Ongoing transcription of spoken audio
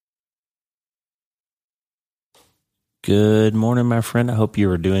Good morning, my friend. I hope you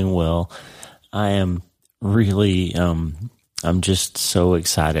are doing well. I am really, I'm just so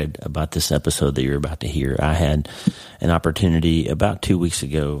excited about this episode that you're about to hear. I had an opportunity about 2 weeks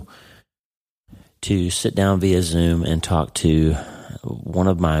ago to sit down via Zoom and talk to one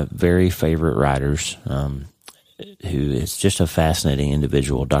of my very favorite writers, who is just a fascinating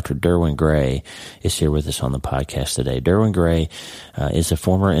individual. Dr. Derwin Gray is here with us on the podcast today. Derwin Gray is a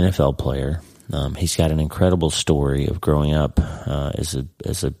former NFL player. He's got an incredible story of growing up as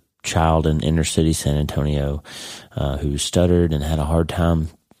a child in inner city San Antonio who stuttered and had a hard time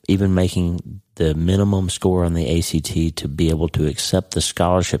even making the minimum score on the ACT to be able to accept the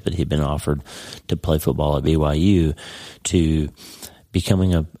scholarship that he'd been offered to play football at BYU, to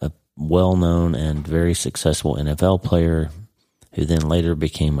becoming a well-known and very successful NFL player, who then later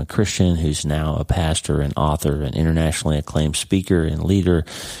became a Christian, who's now a pastor and author and internationally acclaimed speaker and leader.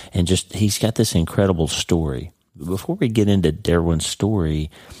 And just, he's got this incredible story. Before we get into Derwin's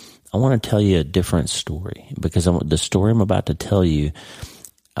story, I want to tell you a different story, because the story I'm about to tell you,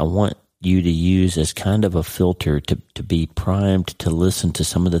 I want you to use as kind of a filter to be primed to listen to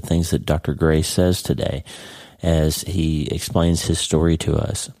some of the things that Dr. Gray says today as he explains his story to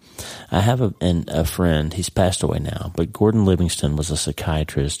us. I have a friend, he's passed away now, but Gordon Livingston was a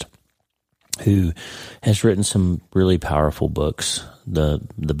psychiatrist who has written some really powerful books. The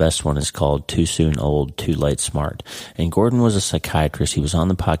best one is called Too Soon Old, Too Late Smart. And Gordon was a psychiatrist. He was on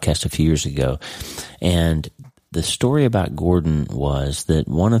the podcast a few years ago. And the story about Gordon was that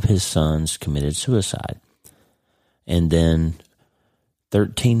one of his sons committed suicide. And then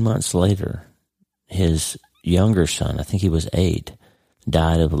 13 months later, his younger son, I think he was 8,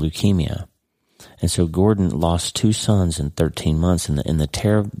 died of leukemia. And so Gordon lost 2 sons in 13 months. And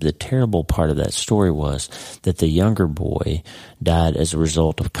the terrible part of that story was that the younger boy died as a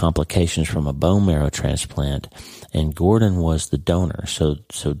result of complications from a bone marrow transplant. And Gordon was the donor. So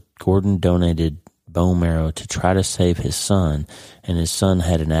Gordon donated bone marrow to try to save his son. And his son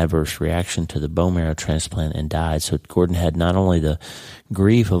had an adverse reaction to the bone marrow transplant and died. So Gordon had not only the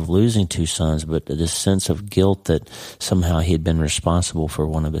grief of losing 2 sons, but this sense of guilt that somehow he had been responsible for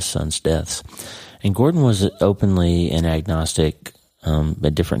one of his son's deaths. And Gordon was openly an agnostic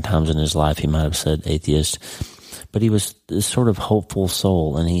at different times in his life. He might have said atheist, but he was this sort of hopeful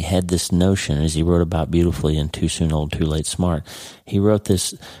soul, and he had this notion, as he wrote about beautifully in Too Soon Old, Too Late Smart. He wrote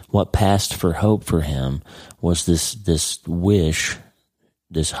this, what passed for hope for him was this wish,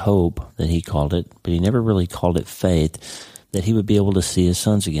 this hope that he called it, but he never really called it faith, that he would be able to see his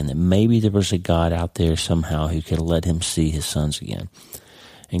sons again, that maybe there was a God out there somehow who could let him see his sons again.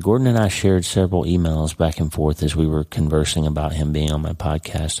 And Gordon and I shared several emails back and forth as we were conversing about him being on my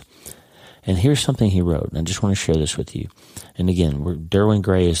podcast. And here's something he wrote, and I just want to share this with you. And again, Derwin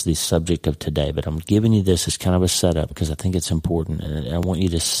Gray is the subject of today, but I'm giving you this as kind of a setup because I think it's important, and I want you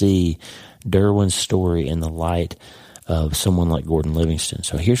to see Derwin's story in the light of someone like Gordon Livingston.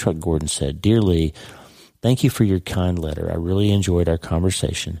 So here's what Gordon said. Dear Lee, thank you for your kind letter. I really enjoyed our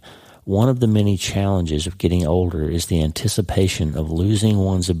conversation. One of the many challenges of getting older is the anticipation of losing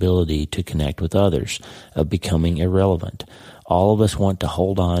one's ability to connect with others, of becoming irrelevant. All of us want to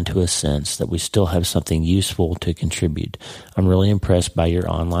hold on to a sense that we still have something useful to contribute. I'm really impressed by your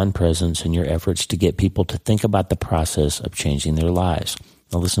online presence and your efforts to get people to think about the process of changing their lives.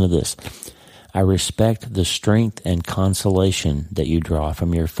 Now listen to this. I respect the strength and consolation that you draw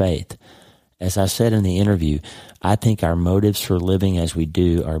from your faith. As I said in the interview, I think our motives for living as we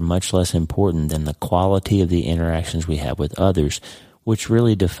do are much less important than the quality of the interactions we have with others, which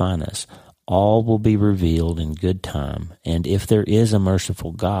really define us. All will be revealed in good time, and if there is a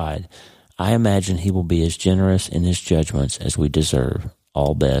merciful God, I imagine he will be as generous in his judgments as we deserve.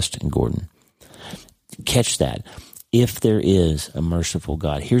 All best, Gordon. Catch that. If there is a merciful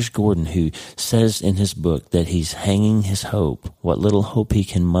God. Here's Gordon, who says in his book that he's hanging his hope, what little hope he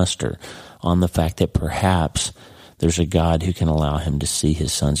can muster, on the fact that perhaps there's a God who can allow him to see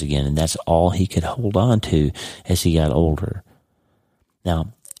his sons again. And that's all he could hold on to as he got older.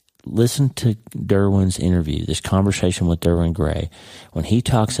 Now, listen to Derwin's interview, this conversation with Derwin Gray, when he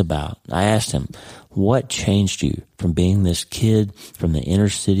talks about, I asked him, what changed you from being this kid from the inner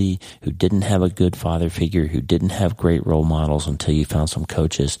city who didn't have a good father figure, who didn't have great role models until you found some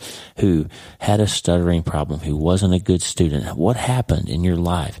coaches, who had a stuttering problem, who wasn't a good student? What happened in your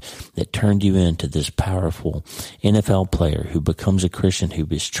life that turned you into this powerful NFL player who becomes a Christian, who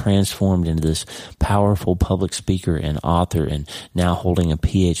is transformed into this powerful public speaker and author, and now holding a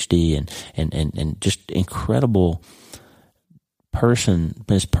PhD and just incredible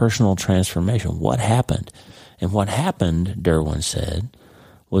his personal transformation? What happened? And what happened, Derwin said,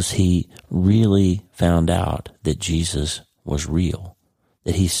 was he really found out that Jesus was real,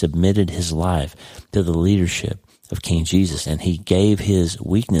 that he submitted his life to the leadership of King Jesus, and he gave his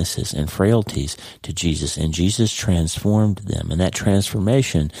weaknesses and frailties to Jesus, and Jesus transformed them. And that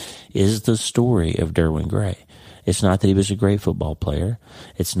transformation is the story of Derwin Gray. It's not that he was a great football player.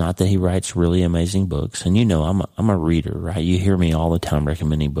 It's not that he writes really amazing books. And you know, I'm a reader, right? You hear me all the time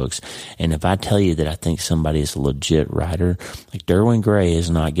recommending books. And if I tell you that I think somebody is a legit writer, like Derwin Gray is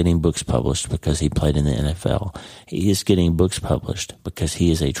not getting books published because he played in the NFL. He is getting books published because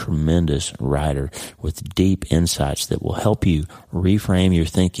he is a tremendous writer with deep insights that will help you reframe your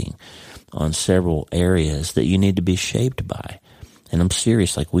thinking on several areas that you need to be shaped by. And I'm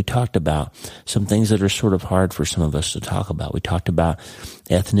serious, like we talked about some things that are sort of hard for some of us to talk about. We talked about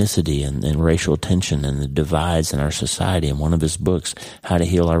ethnicity and racial tension and the divides in our society. And one of his books, How to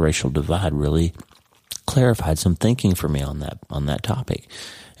Heal Our Racial Divide, really clarified some thinking for me on that topic.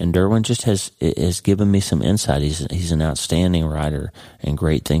 And Derwin just has given me some insight. He's an outstanding writer and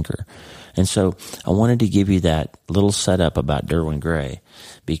great thinker. And so I wanted to give you that little setup about Derwin Gray,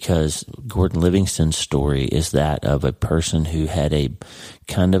 because Gordon Livingston's story is that of a person who had a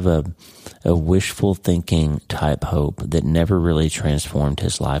kind of a wishful thinking type hope that never really transformed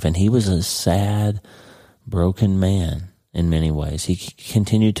his life. And he was a sad, broken man in many ways. He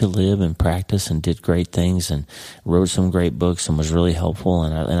continued to live and practice and did great things and wrote some great books and was really helpful.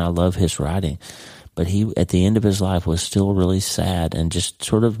 And I love his writing. But he, at the end of his life, was still really sad and just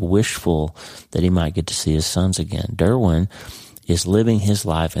sort of wishful that he might get to see his sons again. Derwin is living his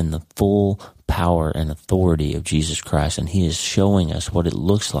life in the full power and authority of Jesus Christ, and he is showing us what it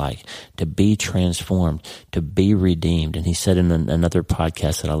looks like to be transformed, to be redeemed. And he said in another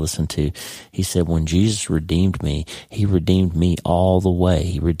podcast that I listened to, he said, when Jesus redeemed me, he redeemed me all the way.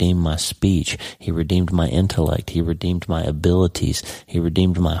 He redeemed my speech. He redeemed my intellect. He redeemed my abilities. He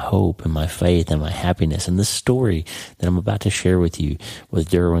redeemed my hope and my faith and my happiness. And this story that I'm about to share with you with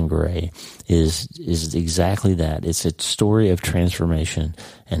Derwin Gray is exactly that. It's a story of transformation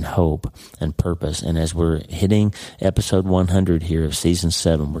and hope and purpose. And as we're hitting episode 100 here of season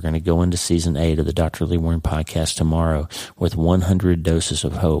 7, we're going to go into season 8 of the Dr. Lee Warren podcast tomorrow with 100 doses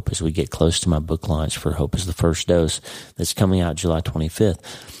of hope as we get close to my book launch for Hope is the First Dose that's coming out July 25th.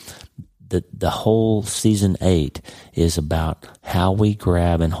 The whole season 8 is about how we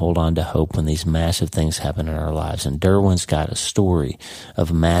grab and hold on to hope when these massive things happen in our lives. And Derwin's got a story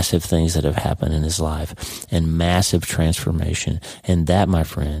of massive things that have happened in his life and massive transformation. And that, my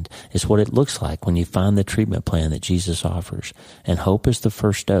friend, is what it looks like when you find the treatment plan that Jesus offers. And hope is the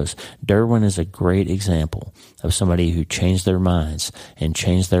first dose. Derwin is a great example of somebody who changed their minds and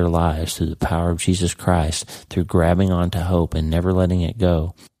changed their lives through the power of Jesus Christ, through grabbing onto hope and never letting it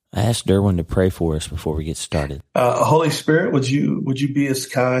go. I asked Derwin to pray for us before we get started. Holy Spirit, would you be as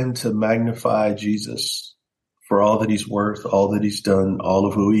kind to magnify Jesus for all that he's worth, all that he's done, all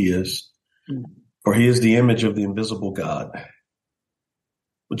of who he is? For he is the image of the invisible God.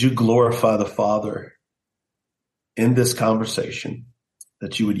 Would you glorify the Father in this conversation,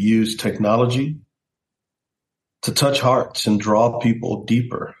 that you would use technology to touch hearts and draw people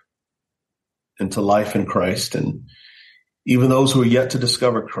deeper into life in Christ, and even those who are yet to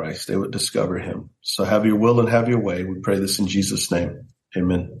discover Christ, they would discover him. So have your will and have your way. We pray this in Jesus' name.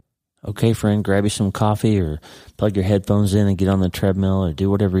 Amen. Okay, friend, grab you some coffee or plug your headphones in and get on the treadmill or do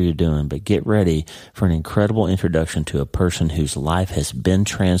whatever you're doing. But get ready for an incredible introduction to a person whose life has been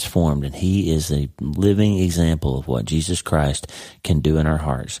transformed, and he is a living example of what Jesus Christ can do in our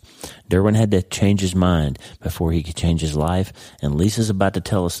hearts. Derwin had to change his mind before he could change his life, and Lisa's about to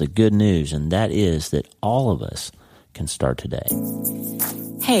tell us the good news, and that is that all of us can start today.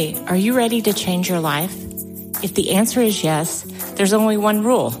 Hey, are you ready to change your life? If the answer is yes, there's only one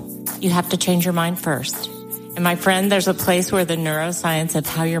rule. You have to change your mind first. And my friend, there's a place where the neuroscience of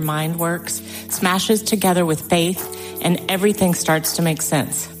how your mind works smashes together with faith and everything starts to make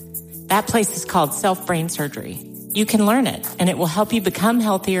sense. That place is called self-brain surgery. You can learn it, and it will help you become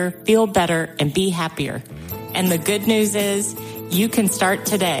healthier, feel better, and be happier. And the good news is you can start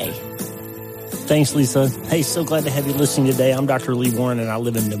today. Thanks, Lisa. Hey, so glad to have you listening today. I'm Dr. Lee Warren, and I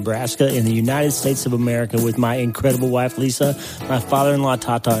live in Nebraska in the United States of America with my incredible wife, Lisa, my father-in-law,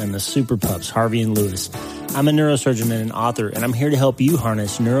 Tata, and the super pups, Harvey and Lewis. I'm a neurosurgeon and an author, and I'm here to help you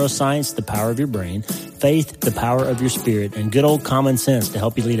harness neuroscience, the power of your brain, faith, the power of your spirit, and good old common sense to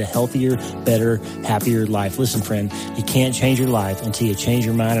help you lead a healthier, better, happier life. Listen, friend, you can't change your life until you change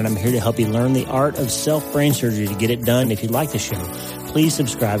your mind, and I'm here to help you learn the art of self-brain surgery to get it done. If you like the show, please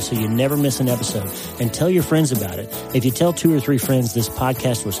subscribe so you never miss an episode, and tell your friends about it. If you tell 2 or 3 friends this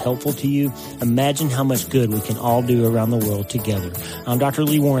podcast was helpful to you, imagine how much good we can all do around the world together. I'm Dr.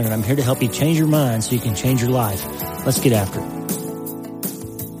 Lee Warren, and I'm here to help you change your mind so you can change your life. Let's get after it.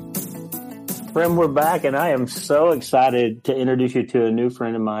 Friend, we're back, and I am so excited to introduce you to a new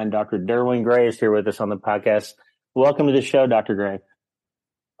friend of mine. Dr. Derwin Gray is here with us on the podcast. Welcome to the show, Dr. Gray.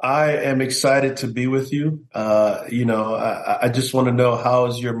 I am excited to be with you. I just want to know, how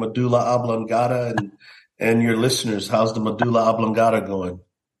is your medulla oblongata and your listeners? How's the medulla oblongata going?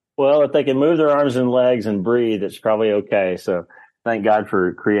 Well, if they can move their arms and legs and breathe, it's probably okay. So thank God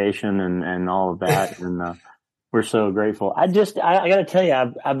for creation and all of that. And we're so grateful. I got to tell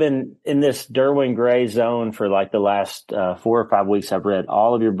you, I've been in this Derwin Gray zone for like the last 4 or 5 weeks. I've read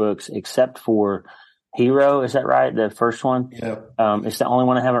all of your books except for Hero. Is that right? The first one? Yeah. It's the only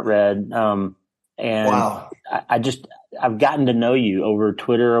one I haven't read. And wow. I've gotten to know you over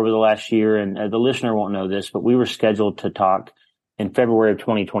Twitter over the last year, and the listener won't know this, but we were scheduled to talk in February of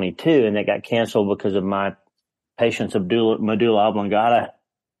 2022, and it got canceled because of my patient's medulla oblongata.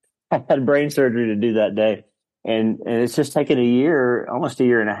 I had brain surgery to do that day. And it's just taken a year, almost a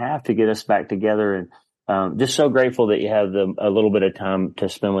year and a half, to get us back together. And just so grateful that you have a little bit of time to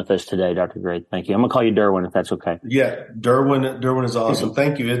spend with us today, Dr. Gray. Thank you. I'm going to call you Derwin if that's okay. Yeah, Derwin is awesome.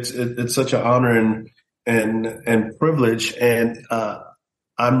 Thank you. It's such an honor and privilege. And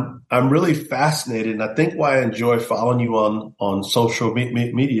I'm really fascinated. And I think why I enjoy following you on social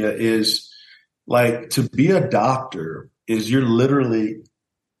media is, like, to be a doctor is you're literally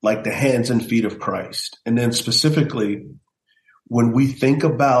like the hands and feet of Christ. And then specifically, when we think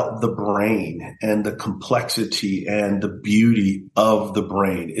about the brain and the complexity and the beauty of the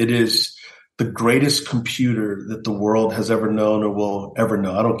brain, it is the greatest computer that the world has ever known or will ever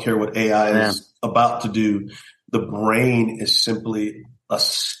know. I don't care what AI is about to do. The brain is simply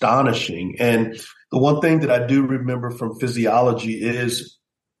astonishing. And the one thing that I do remember from physiology is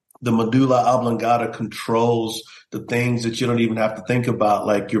the medulla oblongata controls the things that you don't even have to think about,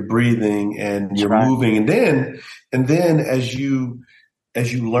 like your breathing and your moving. And then as you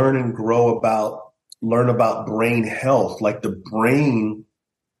learn and learn about brain health, like the brain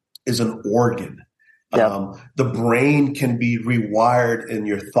is an organ. Yep. The brain can be rewired in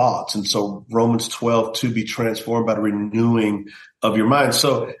your thoughts. And so Romans 12, be transformed by the renewing of your mind.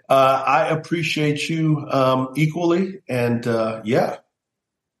 So I appreciate you equally. And yeah.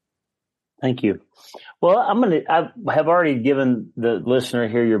 Thank you. Well, I have already given the listener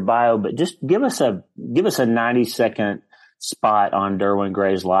here your bio, but just give us a 90-second spot on Derwin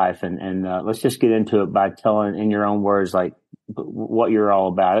Gray's life. And let's just get into it by telling in your own words, like, what you're all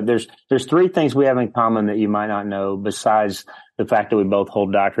about. There's 3 things we have in common that you might not know, besides the fact that we both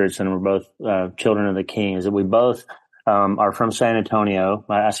hold doctorates and we're both children of the King, is that we both are from San Antonio.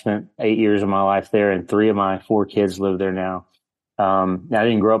 I spent 8 years of my life there, and 3 of my 4 kids live there now. I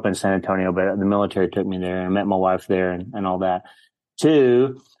didn't grow up in San Antonio, but the military took me there, and I met my wife there and all that.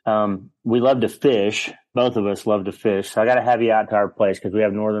 2, we love to fish. Both of us love to fish. So I got to have you out to our place because we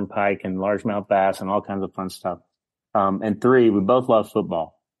have northern pike and largemouth bass and all kinds of fun stuff. And 3, we both love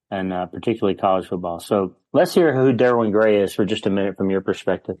football, and particularly college football. So let's hear who Derwin Gray is for just a minute from your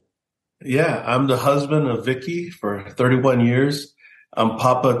perspective. Yeah, I'm the husband of Vicky for 31 years. I'm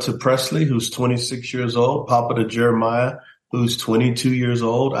papa to Presley, who's 26 years old, papa to Jeremiah, who's 22 years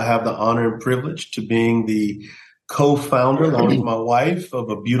old. I have the honor and privilege to being the co-founder, along with my wife, of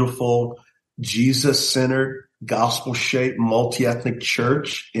a beautiful Jesus-centered, gospel-shaped, multi-ethnic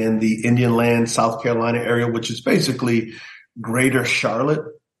church in the Indian Land, South Carolina area, which is basically greater Charlotte.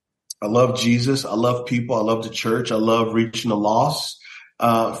 I love Jesus. I love people. I love the church. I love reaching the lost.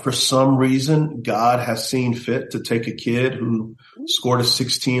 For some reason, God has seen fit to take a kid who scored a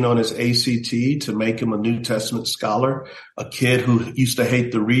 16 on his ACT to make him a New Testament scholar, a kid who used to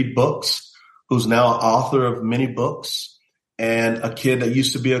hate to read books, who's now an author of many books, and a kid that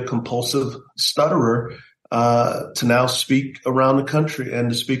used to be a compulsive stutterer to now speak around the country and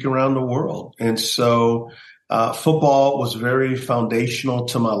to speak around the world. And so football was very foundational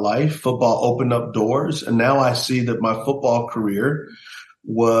to my life. Football opened up doors, and now I see that my football career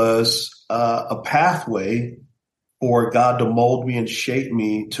was a pathway for God to mold me and shape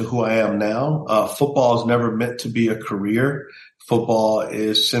me to who I am now. Football is never meant to be a career. Football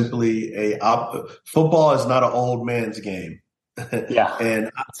is simply football is not an old man's game. Yeah.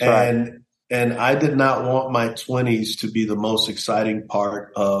 and And I did not want my 20s to be the most exciting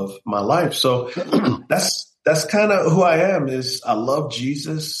part of my life. So that's kind of who I am. Is I love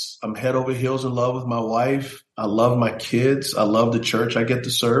Jesus. I'm head over heels in love with my wife. I love my kids. I love the church I get to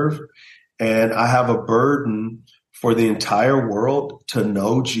serve. And I have a burden for the entire world to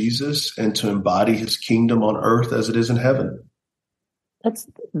know Jesus and to embody his kingdom on earth as it is in heaven.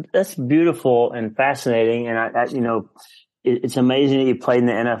 That's beautiful and fascinating. And it's amazing that you played in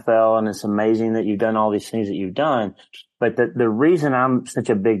the NFL, and it's amazing that you've done all these things that you've done. But the reason I'm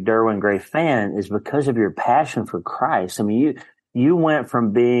such a big Derwin Gray fan is because of your passion for Christ. I mean, you went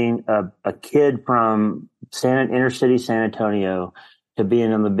from being a kid from inner city San Antonio to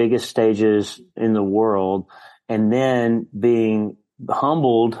being on the biggest stages in the world, and then being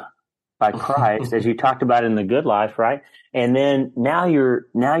humbled by Christ, as you talked about in The Good Life, right? And then now you're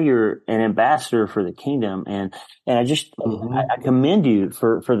an ambassador for the kingdom. And I just, I commend you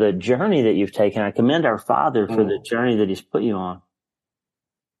for the journey that you've taken. I commend our Father for the journey that he's put you on.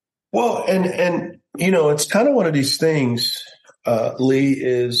 Well, and it's kind of one of these things, Lee,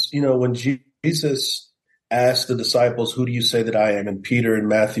 is, when Jesus asked the disciples, who do you say that I am? And Peter in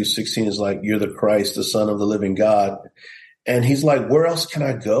Matthew 16 is like, you're the Christ, the Son of the living God. And he's like, where else can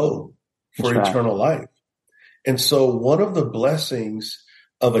I go for eternal life? And so one of the blessings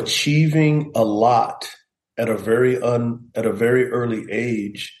of achieving a lot at a very early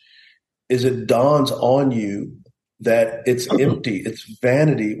age is it dawns on you that it's empty, it's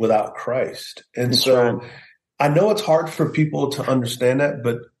vanity without Christ. And so I know it's hard for people to understand that,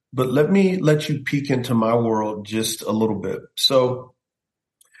 but let me let you peek into my world just a little bit. So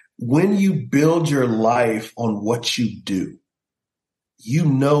when you build your life on what you do, you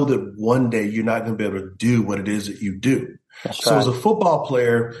know that one day you're not going to be able to do what it is that you do. So as a football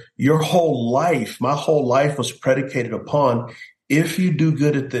player, your whole life, my whole life was predicated upon, if you do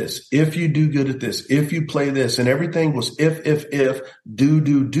good at this, if you do good at this, if you play this, and everything was if,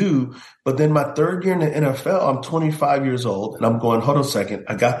 do. But then my third year in the NFL, I'm 25 years old and I'm going, hold on a second.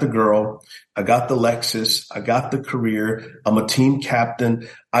 I got the girl. I got the Lexus. I got the career. I'm a team captain.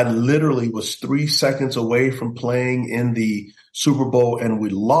 I literally was 3 seconds away from playing in the Super Bowl and we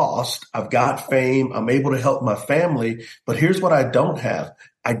lost. I've got fame. I'm able to help my family. But here's what I don't have.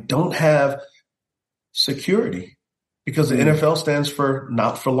 I don't have security. Because the NFL stands for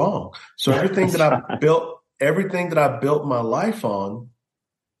not for long. So everything that I built my life on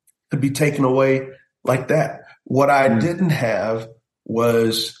could be taken away like that. What I didn't have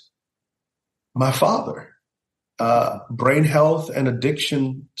was my father. Brain health and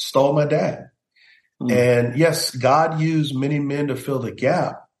addiction stole my dad. And yes, God used many men to fill the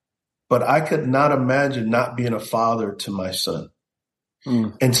gap, but I could not imagine not being a father to my son.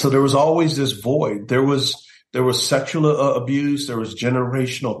 And so there was always this void. There was sexual abuse. There was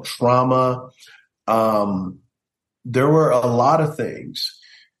generational trauma. There were a lot of things.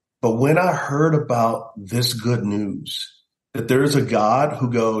 But when I heard about this good news, that there is a God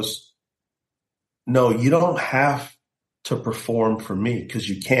who goes, no, you don't have to perform for me because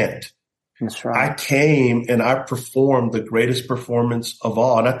you can't. That's right. I came and I performed the greatest performance of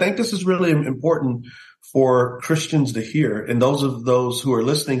all. And I think this is really important for Christians to hear. And those who are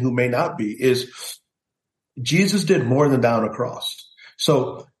listening who may not be, is Jesus did more than die on a cross.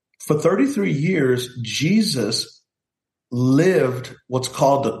 So for 33 years, Jesus lived what's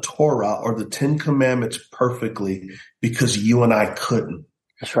called the Torah or the 10 Commandments perfectly because you and I couldn't.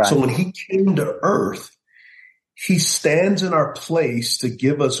 That's right. So when he came to earth, he stands in our place to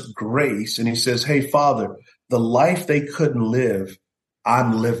give us grace. And he says, hey, Father, the life they couldn't live,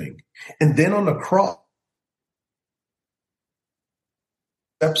 I'm living. And then on the cross,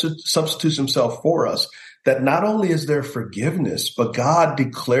 substitutes himself for us, that not only is there forgiveness, but God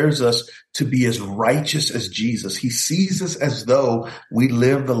declares us to be as righteous as Jesus. He sees us as though we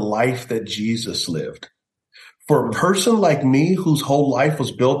live the life that Jesus lived. For a person like me, whose whole life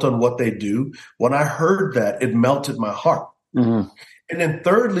was built on what they do, when I heard that, it melted my heart. And then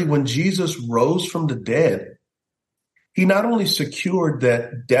thirdly, when Jesus rose from the dead, he not only secured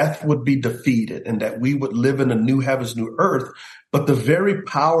that death would be defeated and that we would live in a new heavens, new earth, but the very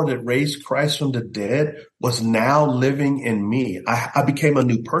power that raised Christ from the dead was now living in me. I became a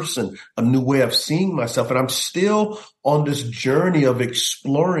new person, a new way of seeing myself. And I'm still on this journey of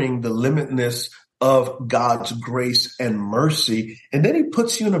exploring the limitless of God's grace and mercy. And then he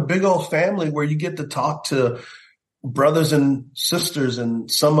puts you in a big old family where you get to talk to brothers and sisters,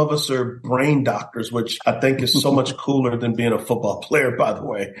 and some of us are brain doctors, which I think is so much cooler than being a football player, by the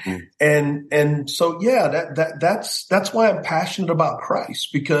way. And so, yeah, that's why I'm passionate about Christ,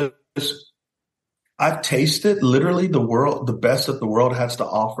 because I've tasted literally the best that the world has to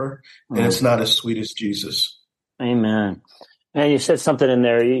offer, and it's not as sweet as Jesus. Amen. And you said something in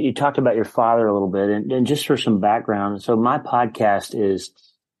there. You talked about your father a little bit, and just for some background. So my podcast is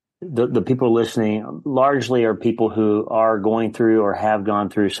the people listening largely are people who are going through or have gone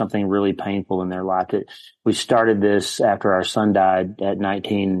through something really painful in their life. We started this after our son died at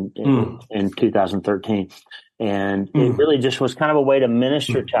 19 in 2013. And it really just was kind of a way to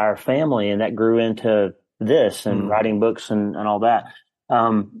minister to our family. And that grew into this and writing books and all that.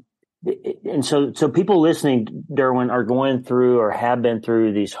 And so people listening, Derwin, are going through or have been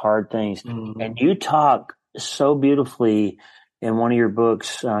through these hard things. And you talk so beautifully in one of your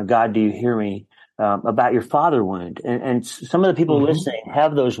books, God, Do You Hear Me? About your father wound. And some of the people listening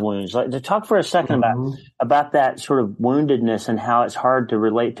have those wounds. Like, to talk for a second about that sort of woundedness and how it's hard to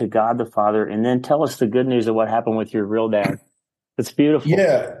relate to God the Father, and then tell us the good news of what happened with your real dad. It's beautiful.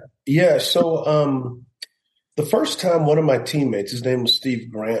 Yeah. So the first time one of my teammates, his name was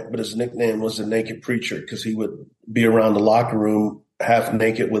Steve Grant, but his nickname was the Naked Preacher because he would be around the locker room half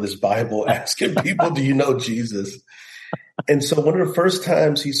naked with his Bible asking people, do you know Jesus? And so one of the first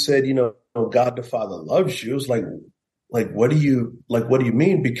times he said, God the Father loves you, it was like, what do you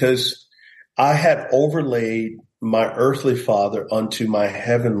mean? Because I had overlaid my earthly father onto my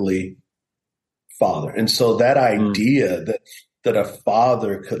heavenly father. And so that idea that a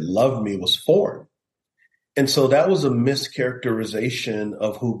father could love me was foreign. And so that was a mischaracterization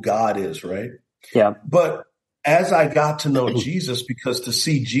of who God is, right? Yeah. But as I got to know Jesus, because to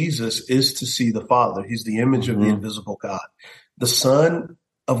see Jesus is to see the Father. He's the image of the invisible God. The Son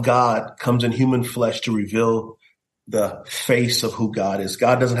of God comes in human flesh to reveal the face of who God is.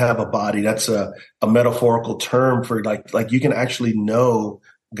 God doesn't have a body. That's a metaphorical term for like you can actually know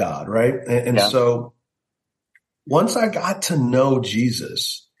God, right? And so once I got to know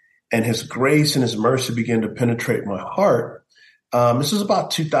Jesus and his grace and his mercy began to penetrate my heart, this is about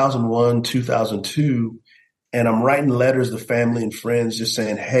 2001, 2002. And I'm writing letters to family and friends just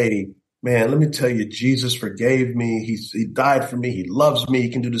saying, hey, man, let me tell you, Jesus forgave me. He died for me. He loves me. He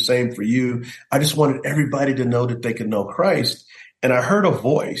can do the same for you. I just wanted everybody to know that they could know Christ. And I heard a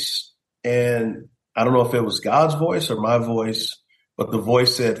voice, and I don't know if it was God's voice or my voice, but the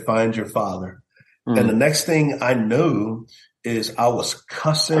voice said, find your father. And the next thing I knew is I was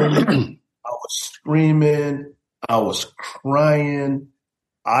cussing, I was screaming, I was crying.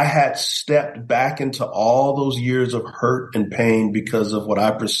 I had stepped back into all those years of hurt and pain because of what I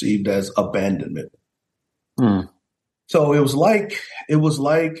perceived as abandonment. So it was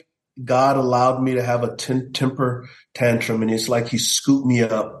like God allowed me to have a temper tantrum, and it's like he scooped me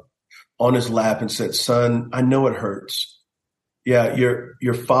up on his lap and said, son, I know it hurts. Yeah,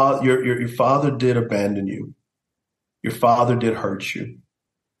 your father did abandon you. Your father did hurt you.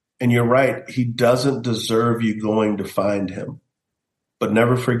 And you're right. He doesn't deserve you going to find him. But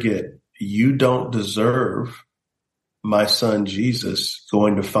never forget, you don't deserve my son Jesus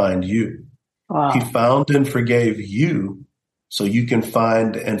going to find you. Wow. He found and forgave you so you can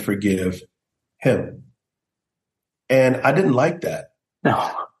find and forgive him. And I didn't like that.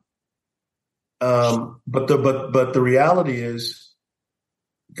 No. But the reality is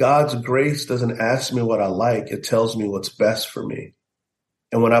God's grace doesn't ask me what I like. It tells me what's best for me.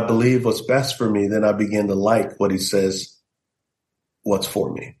 And when I believe what's best for me, then I begin to like what he says what's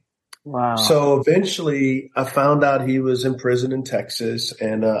for me. Wow. So eventually I found out he was in prison in Texas,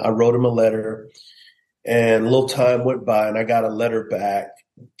 and I wrote him a letter, and a little time went by and I got a letter back.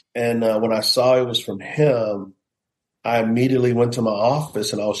 And when I saw it was from him, I immediately went to my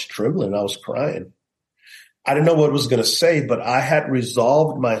office and I was trembling. I was crying. I didn't know what I was going to say, but I had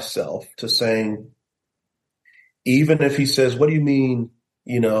resolved myself to saying, even if he says, what do you mean?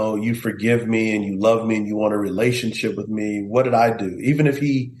 You forgive me and you love me and you want a relationship with me. What did I do? Even if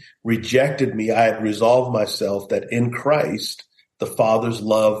he rejected me, I had resolved myself that in Christ, the Father's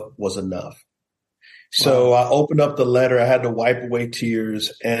love was enough. So wow. I opened up the letter. I had to wipe away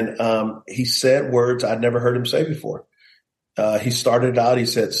tears. And he said words I'd never heard him say before. He started out, he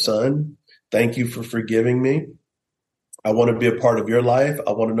said, son, thank you for forgiving me. I want to be a part of your life.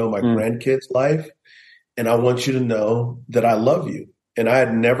 I want to know my grandkids' life. And I want you to know that I love you. And I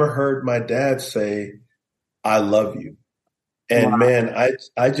had never heard my dad say, I love you. And wow. Man,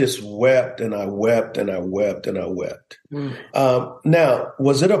 I just wept and I wept and I wept and I wept. Now,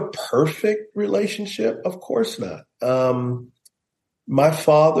 was it a perfect relationship? Of course not. My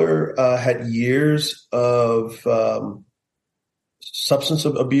father had years of substance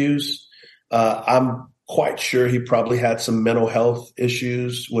abuse. I'm quite sure he probably had some mental health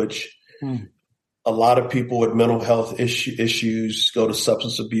issues, which A lot of people with mental health issues go to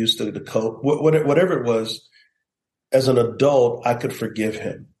substance abuse to cope, whatever it was. As an adult, I could forgive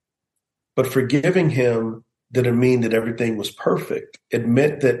him. But forgiving him didn't mean that everything was perfect. It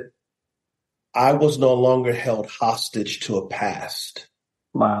meant that I was no longer held hostage to a past.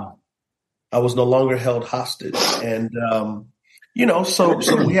 Wow. I was no longer held hostage. And, so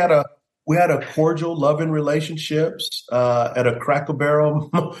we had a cordial, loving relationships at a Cracker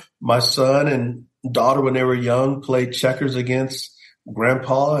Barrel. My son and daughter, when they were young, played checkers against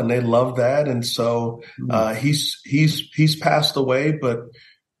grandpa, and they loved that. And so he's passed away, but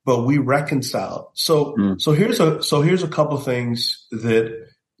we reconciled. So here's a couple of things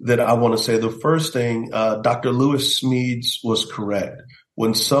that I want to say. The first thing, Dr. Lewis Smedes was correct.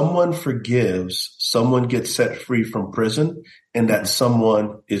 When someone forgives, someone gets set free from prison, and that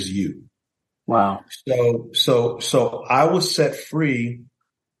someone is you. Wow. So I was set free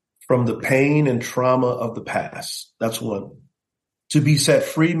from the pain and trauma of the past. That's one. To be set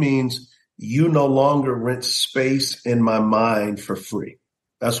free means you no longer rent space in my mind for free.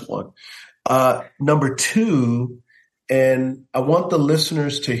 That's one. Number two, and I want the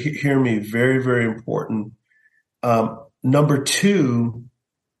listeners to hear me, very, very important. Number two,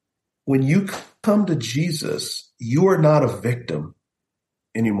 when you come to Jesus, you are not a victim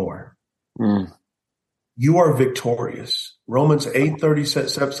anymore. You are victorious. Romans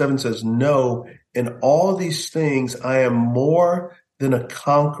 8:37 says, no, in all these things, I am more than a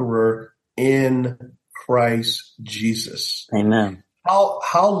conqueror in Christ Jesus. Amen.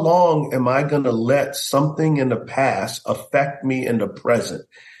 How long am I going to let something in the past affect me in the present?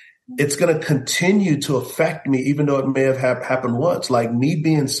 It's going to continue to affect me, even though it may have happened once, like me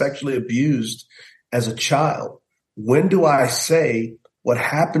being sexually abused as a child. When do I say what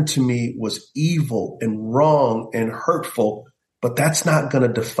happened to me was evil and wrong and hurtful, but that's not going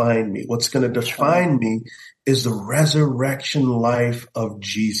to define me? What's going to define me is the resurrection life of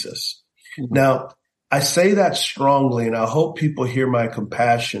Jesus. Now, I say that strongly, and I hope people hear my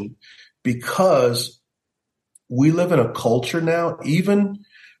compassion, because we live in a culture now, even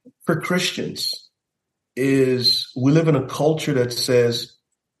for Christians, we live in a culture that says,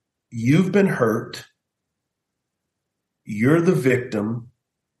 you've been hurt, you're the victim,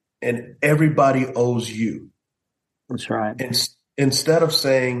 and everybody owes you. That's right. Instead of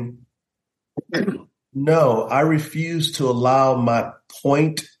saying, no, I refuse to allow my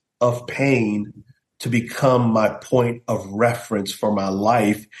point of pain to become my point of reference for my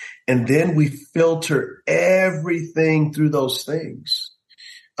life. And then we filter everything through those things.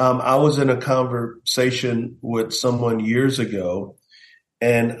 I was in a conversation with someone years ago,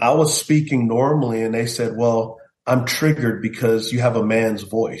 and I was speaking normally, and they said, well, I'm triggered because you have a man's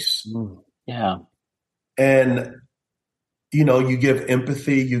voice. Yeah. And, you give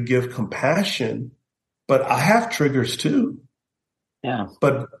empathy, you give compassion, but I have triggers too. Yeah.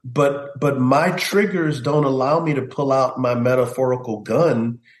 But my triggers don't allow me to pull out my metaphorical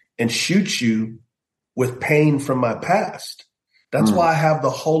gun and shoot you with pain from my past. That's why I have the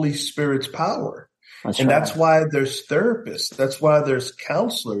Holy Spirit's power. That's why there's therapists. That's why there's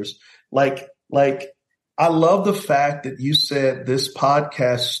counselors. Like I love the fact that you said this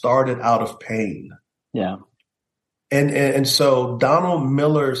podcast started out of pain. Yeah. And so Donald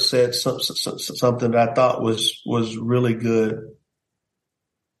Miller said something that I thought was really good.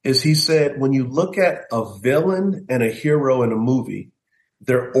 Is he said, when you look at a villain and a hero in a movie,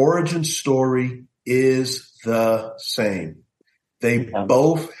 their origin story is the same. They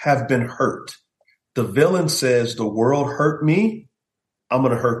both have been hurt. The villain says, the world hurt me, I'm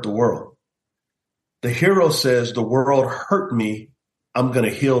going to hurt the world. The hero says, the world hurt me, I'm going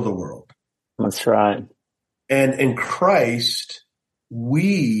to heal the world. That's right. And in Christ,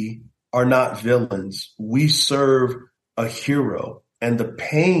 we are not villains. We serve a hero. And the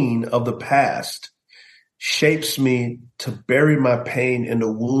pain of the past shapes me to bury my pain in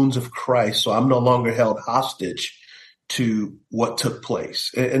the wounds of Christ. So I'm no longer held hostage to what took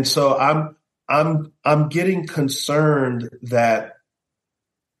place. And so I'm getting concerned that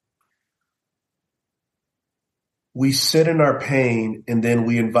we sit in our pain and then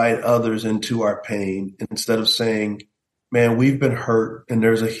we invite others into our pain instead of saying, man, we've been hurt and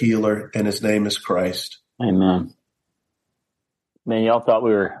there's a healer and his name is Christ. Amen. Man, y'all thought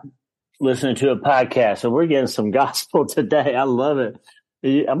we were listening to a podcast, so we're getting some gospel today. I love it.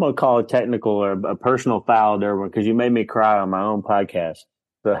 I'm going to call it technical or a personal foul, Derwin, because you made me cry on my own podcast.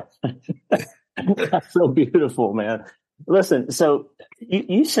 But that's so beautiful, man. Listen, so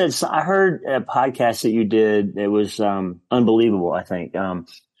you said, I heard a podcast that you did. It was Unbelievable, I think,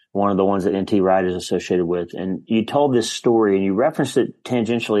 one of the ones that N.T. Wright is associated with. And you told this story, and you referenced it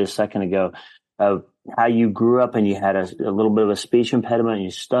tangentially a second ago, of how you grew up and you had a little bit of a speech impediment and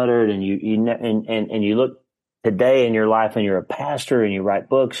you stuttered and you look today in your life and you're a pastor and you write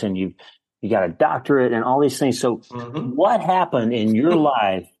books and you got a doctorate and all these things. So what happened in your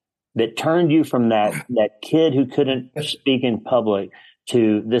life that turned you from that kid who couldn't speak in public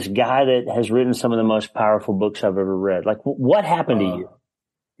to this guy that has written some of the most powerful books I've ever read? Like, what happened to you?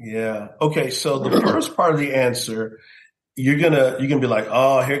 Yeah. Okay. So the first part of the answer, you're gonna be like,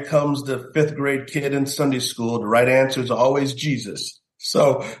 oh, here comes the 5th grade kid in Sunday school. The right answer is always Jesus.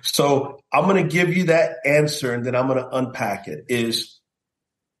 So I'm going to give you that answer and then I'm going to unpack it. Is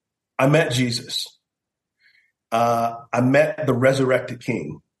I met Jesus. I met the resurrected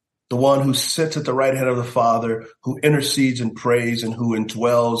King, the one who sits at the right hand of the Father, who intercedes and prays and who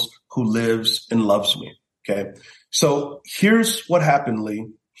indwells, who lives and loves me. Okay. So here's what happened, Lee,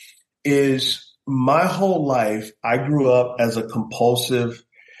 is my whole life, I grew up as a compulsive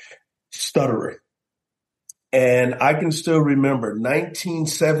stutterer. And I can still remember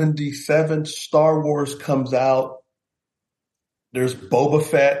 1977, Star Wars comes out. There's Boba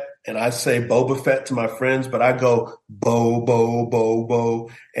Fett, and I say Boba Fett to my friends, but I go Bo, Bo, Bo, Bo.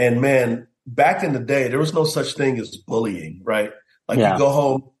 And man, back in the day, there was no such thing as bullying, right? Like you go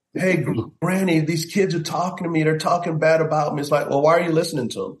home, hey, Granny, these kids are talking to me. They're talking bad about me. It's like, well, why are you listening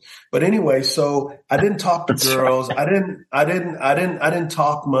to them? But anyway, so I didn't talk to girls. Right. I didn't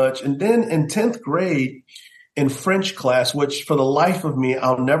talk much. And then in 10th grade in French class, which for the life of me,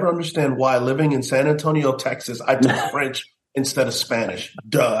 I'll never understand why, living in San Antonio, Texas, I took French instead of Spanish.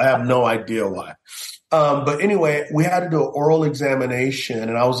 Duh. I have no idea why. But anyway, we had to do an oral examination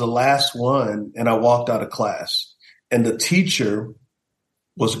and I was the last one and I walked out of class and the teacher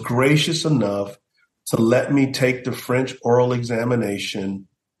was gracious enough to let me take the French oral examination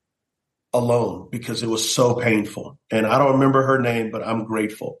alone because it was so painful. And I don't remember her name, but I'm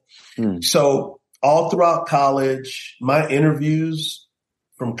grateful. So all throughout college, my interviews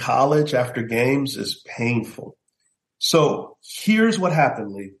from college after games is painful. So here's what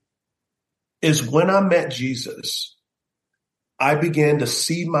happened, Lee, is when I met Jesus, I began to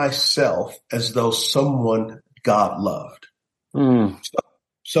see myself as though someone God loved.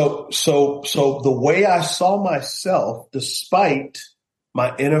 So the way I saw myself, despite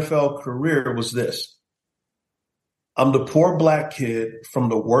my NFL career, was this. I'm the poor black kid from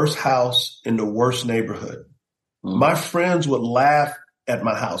the worst house in the worst neighborhood. My friends would laugh at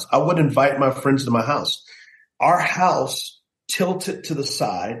my house. I would invite my friends to my house. Our house tilted to the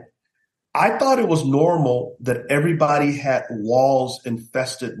side. I thought it was normal that everybody had walls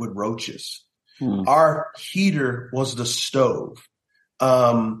infested with roaches. Our heater was the stove.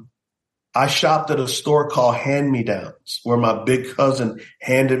 I shopped at a store called Hand-Me-Downs, where my big cousin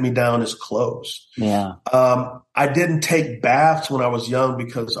handed me down his clothes. Yeah. I didn't take baths when I was young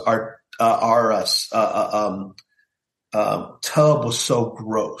because our tub was so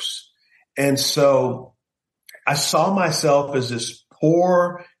gross. And so I saw myself as this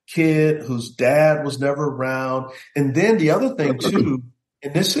poor kid whose dad was never around. And then the other thing too,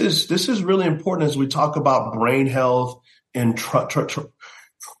 and this is really important as we talk about brain health and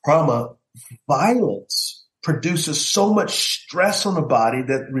trauma, violence produces so much stress on the body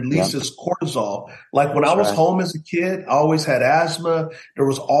that releases cortisol. Like when I was home as a kid, I always had asthma. There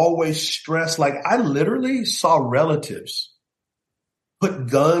was always stress. Like I literally saw relatives put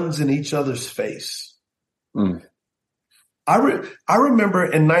guns in each other's face. I remember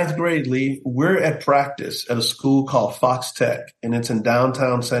in 9th grade, Lee, we're at practice at a school called Fox Tech, and it's in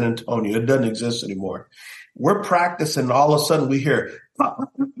downtown San Antonio. It doesn't exist anymore. We're practicing, and all of a sudden we hear pop,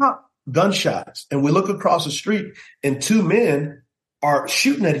 pop, pop, pop, gunshots, and we look across the street, and 2 men are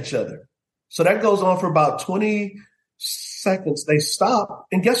shooting at each other. So that goes on for about 20 seconds. They stop,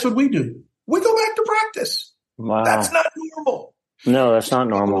 and guess what we do? We go back to practice. Wow. That's not normal. No, that's not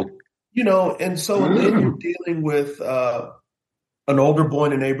normal. You know, and so then you're dealing with an older boy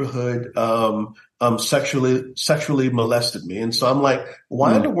in the neighborhood sexually molested me. And so I'm like,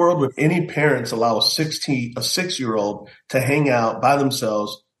 why in the world would any parents allow a 6-year-old to hang out by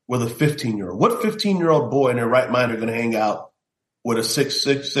themselves with a 15-year-old? What 15-year-old boy in their right mind are going to hang out with a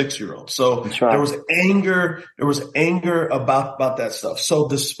 6-year-old? So there was anger. There was anger about that stuff. So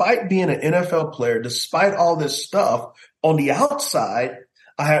despite being an NFL player, despite all this stuff on the outside,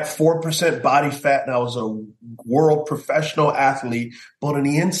 I had 4% body fat and I was a world professional athlete. But on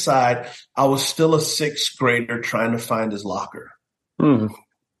the inside, I was still a 6th grader trying to find his locker.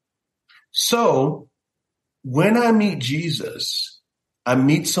 So when I meet Jesus, I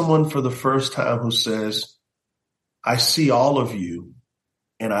meet someone for the first time who says, I see all of you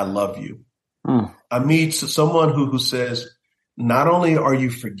and I love you. I meet someone who says, not only are you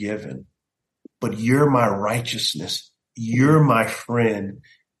forgiven, but you're my righteousness. You're my friend.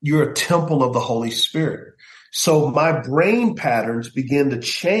 You're a temple of the Holy Spirit. So my brain patterns began to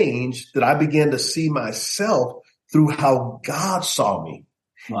change, that I began to see myself through how God saw me.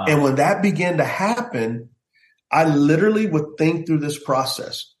 Wow. And when that began to happen, I literally would think through this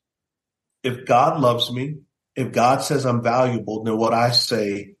process. If God loves me, if God says I'm valuable, then what I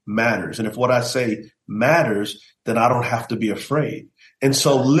say matters. And if what I say matters, then I don't have to be afraid. And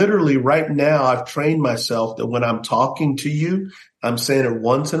so literally right now, I've trained myself that when I'm talking to you, I'm saying it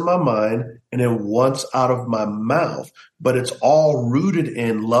once in my mind and then once out of my mouth, but it's all rooted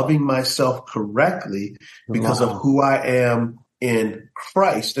in loving myself correctly because of who I am in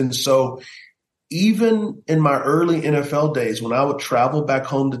Christ. And so even in my early NFL days, when I would travel back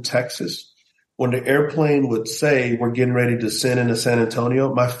home to Texas, when the airplane would say, we're getting ready to descend into San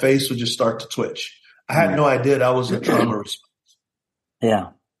Antonio, my face would just start to twitch. I had no idea that was a trauma response. Yeah.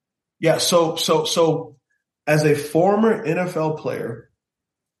 Yeah. So as a former NFL player,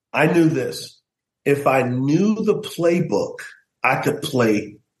 I knew this. If I knew the playbook, I could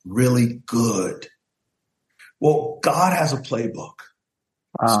play really good. Well, God has a playbook.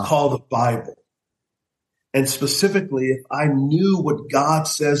 It's called the Bible. And specifically, if I knew what God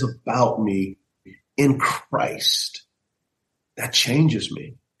says about me in Christ, that changes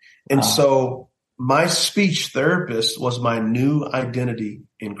me. And so my speech therapist was my new identity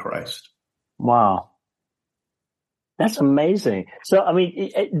in Christ. Wow. That's amazing. So, I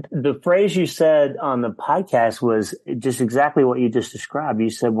mean, the phrase you said on the podcast was just exactly what you just described. You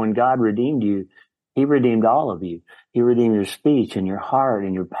said when God redeemed you, he redeemed all of you. He redeemed your speech and your heart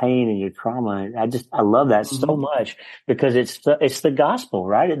and your pain and your trauma. I love that so much because it's the gospel,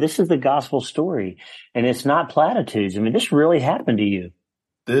 right? This is the gospel story and it's not platitudes. I mean, this really happened to you.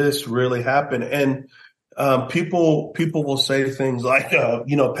 This really happened. And people will say things like,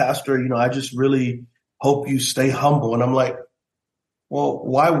 Pastor, I just really hope you stay humble. And I'm like, well,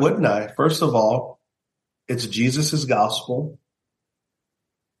 why wouldn't I? First of all, it's Jesus's gospel.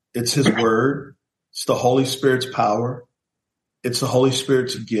 It's his word. It's the Holy Spirit's power. It's the Holy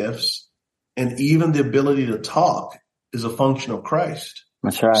Spirit's gifts. And even the ability to talk is a function of Christ.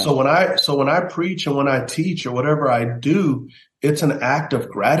 That's right. So when I preach and when I teach or whatever I do, it's an act of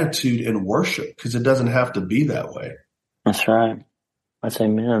gratitude and worship because it doesn't have to be that way. That's right. That's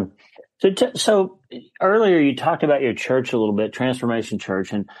amen. So earlier you talked about your church a little bit, Transformation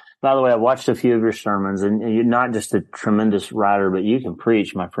Church. And by the way, I watched a few of your sermons and you're not just a tremendous writer, but you can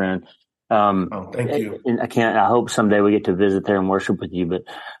preach, my friend. Thank you. And I hope someday we get to visit there and worship with you. But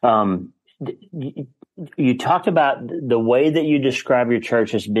you talked about the way that you describe your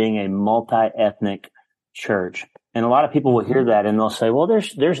church as being a multi-ethnic church. And a lot of people will hear that and they'll say, well,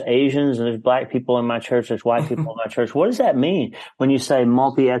 there's Asians and there's black people in my church. There's white people in my church. What does that mean when you say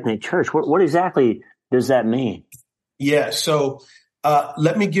multi-ethnic church? What exactly does that mean? Yeah. So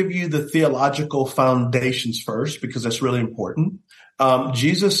let me give you the theological foundations first, because that's really important.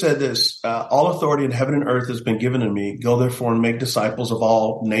 Jesus said this, all authority in heaven and earth has been given to me. Go therefore and make disciples of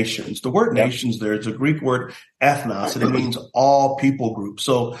all nations. The word nations there is a Greek word ethnos, and it means all people groups.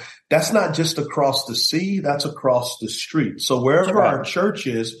 So that's not just across the sea, that's across the street. So wherever our church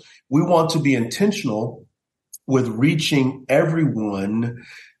is, we want to be intentional with reaching everyone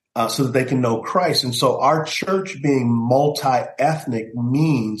so that they can know Christ. And so our church being multi-ethnic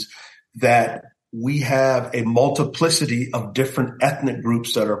means that we have a multiplicity of different ethnic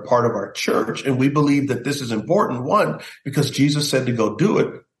groups that are part of our church. And we believe that this is important. One, because Jesus said to go do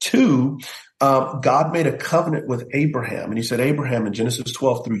it. Two, God made a covenant with Abraham. And he said, Abraham, in Genesis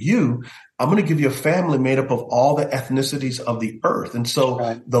 12, through you, I'm going to give you a family made up of all the ethnicities of the earth. And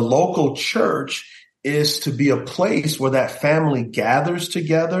so the local church is to be a place where that family gathers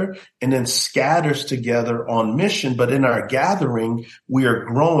together and then scatters together on mission. But in our gathering, we are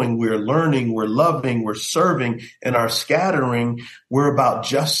growing, we're learning, we're loving, we're serving. In our scattering, we're about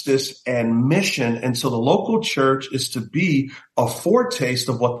justice and mission. And so the local church is to be a foretaste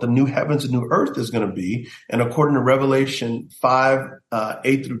of what the new heavens and new earth is going to be. And according to Revelation 5,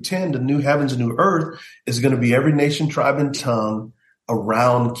 8 through 10, the new heavens and new earth is going to be every nation, tribe, and tongue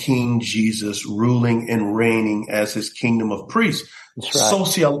around King Jesus, ruling and reigning as his kingdom of priests. Right.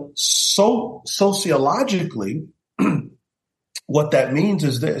 Sociologically, what that means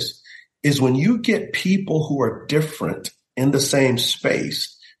is this, is when you get people who are different in the same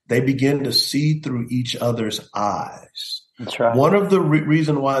space, they begin to see through each other's eyes. That's right. One of the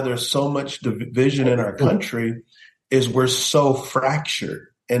reason why there's so much division in our country is we're so fractured,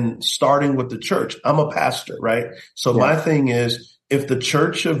 and starting with the church. I'm a pastor, right? So my thing is, if the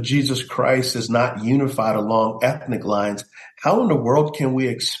Church of Jesus Christ is not unified along ethnic lines, how in the world can we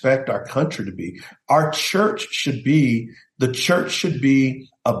expect our country to be? The church should be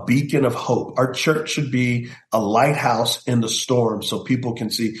a beacon of hope. Our church should be a lighthouse in the storm so people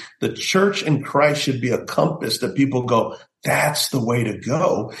can see. The church in Christ should be a compass that people go, that's the way to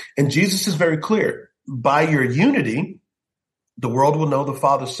go. And Jesus is very clear. By your unity, the world will know the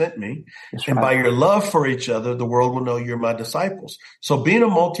Father sent me. That's and right. by your love for each other, the world will know you're my disciples. So being a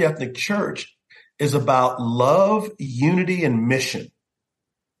multi-ethnic church is about love, unity, and mission.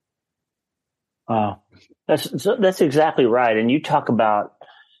 Wow. That's exactly right. And you talk about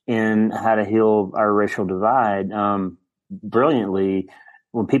in How to Heal Our Racial Divide brilliantly.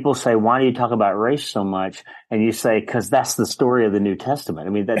 When people say, why do you talk about race so much? And you say, because that's the story of the New Testament. I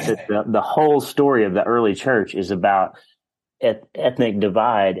mean, that's the whole story of the early church is about ethnic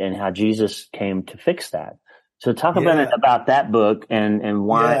divide and how Jesus came to fix that. So talk about that book and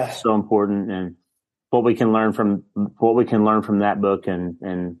why it's so important and what we can learn from that book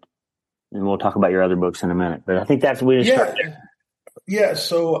and we'll talk about your other books in a minute. But I think that's we just start there. Yeah.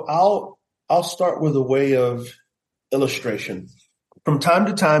 So I'll start with a way of illustration. From time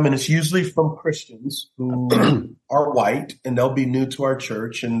to time, and it's usually from Christians who are white, and they'll be new to our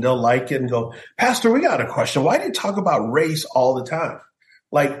church, and they'll like it and go, Pastor, we got a question. Why do you talk about race all the time?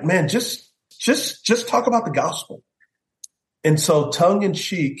 Like, man, just talk about the gospel. And so tongue in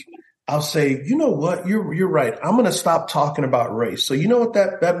cheek, I'll say, you know what? You're right. I'm going to stop talking about race. So you know what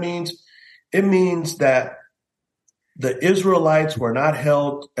that means? It means that the Israelites were not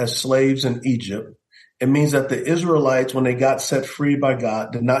held as slaves in Egypt. It means that the Israelites, when they got set free by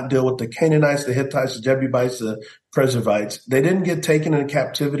God, did not deal with the Canaanites, the Hittites, the Jebusites, the Perizzites. They didn't get taken into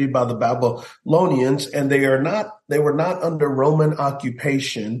captivity by the Babylonians, and they were not under Roman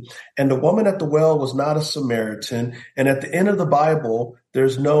occupation. And the woman at the well was not a Samaritan. And at the end of the Bible,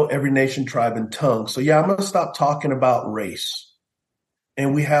 there's no every nation, tribe, and tongue. So I'm going to stop talking about race.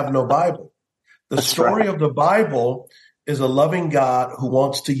 And we have no Bible. The story of the Bible is a loving God who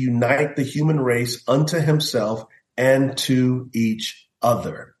wants to unite the human race unto himself and to each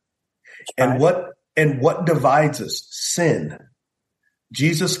other. And what divides us? Sin.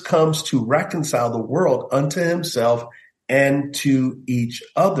 Jesus comes to reconcile the world unto himself and to each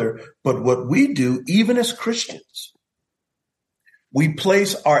other. But what we do, even as Christians, we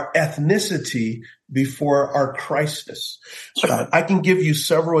place our ethnicity before our Christness. I can give you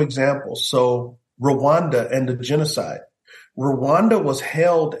several examples. So Rwanda and the genocide. Rwanda was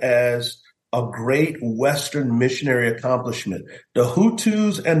hailed as a great Western missionary accomplishment. The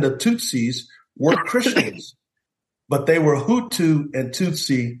Hutus and the Tutsis were Christians, but they were Hutu and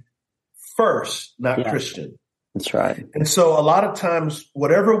Tutsi first, not Christian. That's right. And so a lot of times,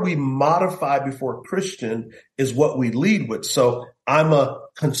 whatever we modify before Christian is what we lead with. So I'm a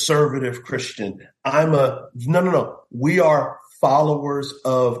conservative Christian. No. We are followers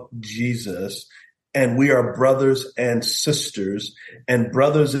of Jesus. And we are brothers and sisters, and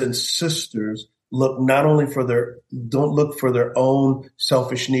brothers and sisters don't look for their own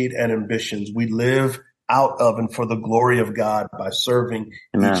selfish need and ambitions. We live out of and for the glory of God by serving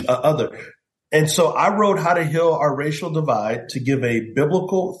each other. And so I wrote How to Heal Our Racial Divide to give a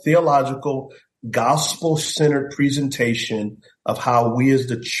biblical, theological, gospel-centered presentation of how we as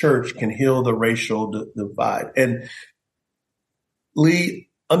the church can heal the racial divide. And Lee,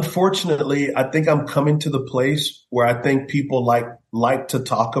 unfortunately, I think I'm coming to the place where I think people like to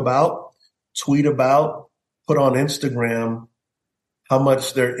talk about, tweet about, put on Instagram how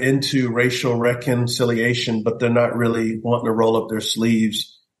much they're into racial reconciliation, but they're not really wanting to roll up their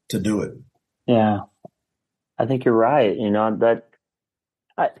sleeves to do it. Yeah, I think you're right. That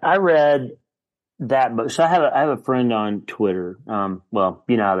I read that book. So I have a friend on Twitter. Well,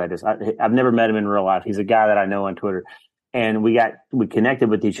 you know how that is. I've never met him in real life. He's a guy that I know on Twitter. And we connected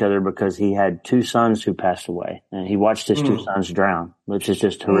with each other because he had two sons who passed away, and he watched his two sons drown, which is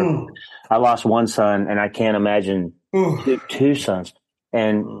just horrific. I lost one son, and I can't imagine two sons.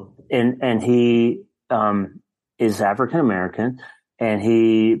 And he is African American, and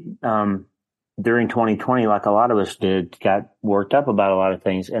he during 2020, like a lot of us did, got worked up about a lot of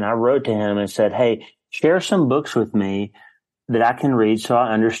things. And I wrote to him and said, "Hey, share some books with me that I can read so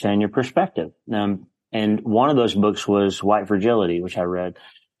I understand your perspective." And one of those books was White Fragility, which I read.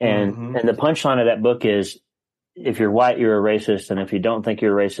 And the punchline of that book is, if you're white, you're a racist. And if you don't think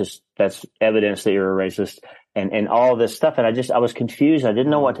you're a racist, that's evidence that you're a racist, and all this stuff. And I was confused. I didn't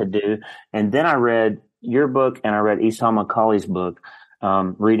know what to do. And then I read your book and I read Esau McCauley's book,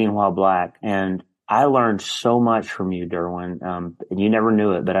 Reading While Black. And I learned so much from you, Derwin. And you never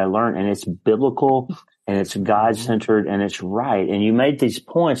knew it, but I learned, and it's biblical and it's God-centered and it's right. And you made these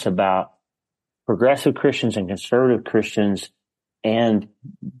points about progressive Christians and conservative Christians and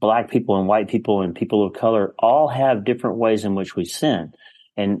black people and white people and people of color all have different ways in which we sin.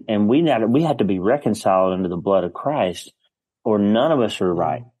 And we had to be reconciled under the blood of Christ, or none of us are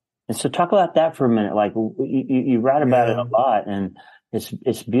right. And so talk about that for a minute. Like you write about it a lot, and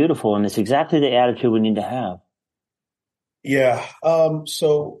it's beautiful, and it's exactly the attitude we need to have. Yeah.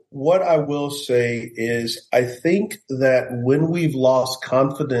 So what I will say is I think that when we've lost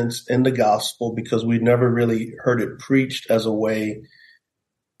confidence in the gospel because we've never really heard it preached as a way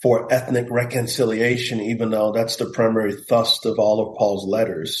for ethnic reconciliation, even though that's the primary thrust of all of Paul's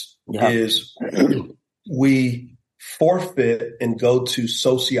letters, is we forfeit and go to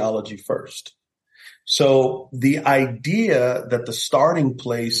sociology first. So the idea that the starting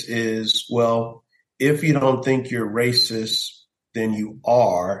place is, well, if you don't think you're racist, then you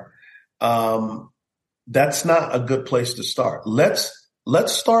are. That's not a good place to start. Let's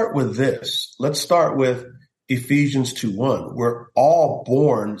start with this. Let's start with Ephesians 2:1. We're all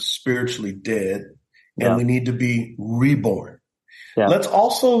born spiritually dead, and we need to be reborn. Yeah. Let's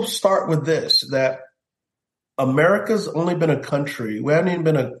also start with this, that America's only been a country. We haven't even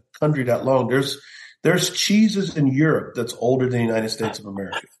been a country that long. There's cheeses in Europe that's older than the United States of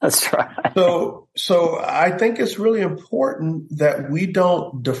America. That's right. So I think it's really important that we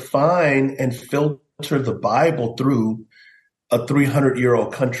don't define and filter the Bible through a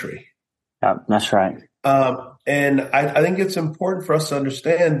 300-year-old country. Yeah, that's right. And I think it's important for us to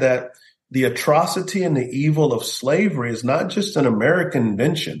understand that the atrocity and the evil of slavery is not just an American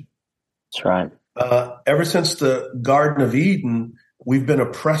invention. That's right. Ever since the Garden of Eden, we've been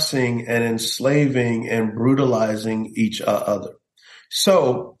oppressing and enslaving and brutalizing each other.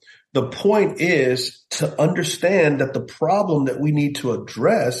 So the point is to understand that the problem that we need to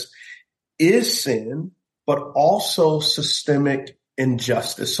address is sin, but also systemic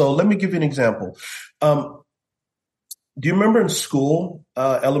injustice. So let me give you an example. Do you remember in school,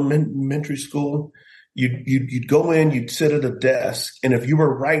 elementary school, you'd go in, you'd sit at a desk, and if you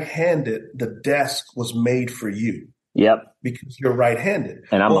were right-handed, the desk was made for you. Yep. Because you're right-handed.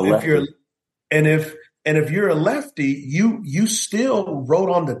 And I'm a lefty. If you're a lefty, you still wrote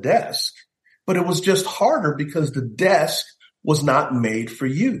on the desk, but it was just harder because the desk was not made for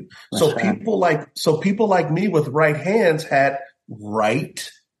you. So people like me with right hands had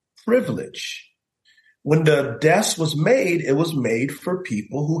right privilege. When the desk was made, it was made for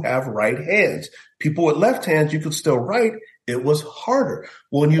people who have right hands. People with left hands, you could still write. It was harder.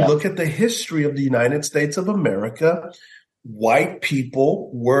 When you look at the history of the United States of America, white people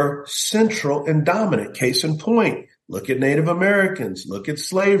were central and dominant. Case in point, look at Native Americans, look at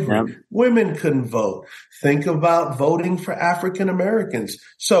slavery. Yep. Women couldn't vote. Think about voting for African Americans.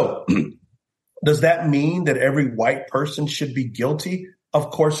 So does that mean that every white person should be guilty?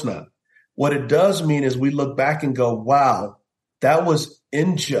 Of course not. What it does mean is we look back and go, wow, that was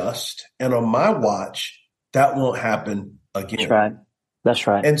unjust. And on my watch, that won't happen again. That's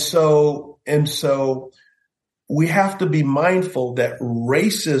right. And so we have to be mindful that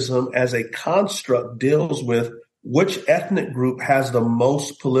racism as a construct deals with which ethnic group has the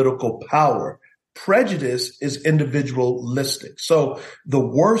most political power. Prejudice is individualistic. So the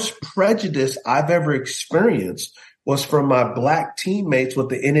worst prejudice I've ever experienced was from my black teammates with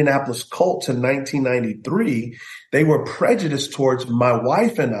the Indianapolis Colts in 1993. They were prejudiced towards my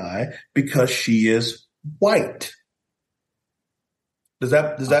wife and I because she is white. Does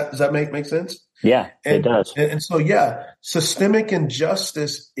that make sense? Yeah, it does. And so, systemic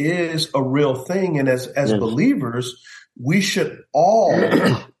injustice is a real thing. And as believers, we should all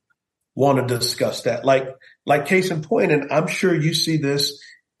want to discuss that. Like case in point, and I'm sure you see this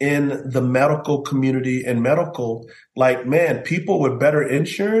in the medical community and medical, like, man, people with better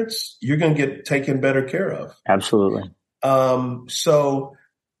insurance, you're going to get taken better care of. Absolutely. So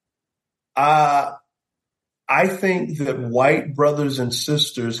I think that white brothers and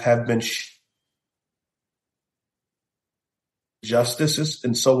sisters have been justices.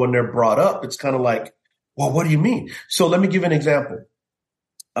 And so when they're brought up, it's kind of like, well, what do you mean? So let me give an example.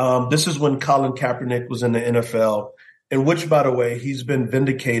 This is when Colin Kaepernick was in the NFL, in which, by the way, he's been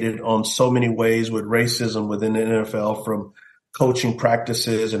vindicated on so many ways with racism within the NFL, from coaching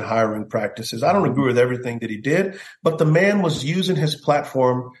practices and hiring practices. I don't agree with everything that he did, but the man was using his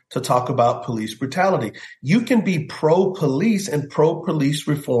platform to talk about police brutality. You can be pro-police and pro-police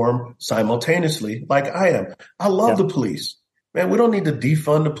reform simultaneously, like I am. I love the police. Man, we don't need to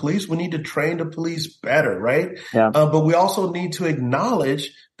defund the police. We need to train the police better, right? Yeah. But we also need to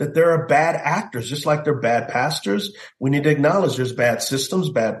acknowledge that there are bad actors, just like there are bad pastors. We need to acknowledge there's bad systems,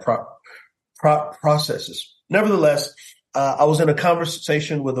 bad processes. Nevertheless, I was in a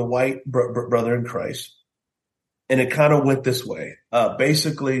conversation with a white brother in Christ, and it kind of went this way.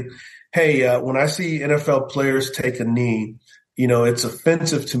 Basically, hey, when I see NFL players take a knee, it's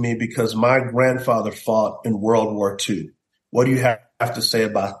offensive to me because my grandfather fought in World War II. What do you have to say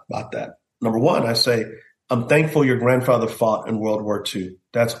about that? Number one, I say, I'm thankful your grandfather fought in World War II.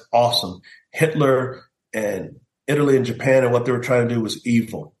 That's awesome. Hitler and Italy and Japan and what they were trying to do was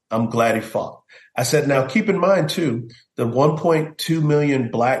evil. I'm glad he fought. I said, now keep in mind, too, the 1.2 million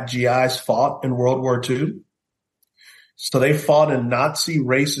black GIs fought in World War II. So they fought in Nazi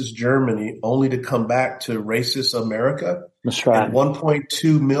racist Germany only to come back to racist America. That's right. And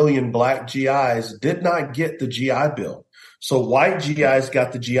 1.2 million black GIs did not get the GI Bill. So white GIs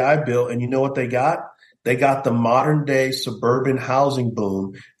got the GI Bill, and you know what they got? They got the modern day suburban housing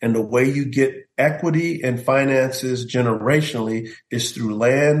boom. And the way you get equity and finances generationally is through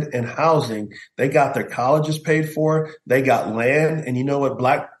land and housing. They got their colleges paid for. They got land. And you know what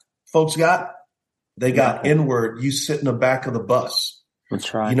black folks got? They got inward. You sit in the back of the bus.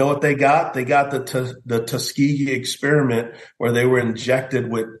 That's right. You know what they got? They got the Tuskegee experiment where they were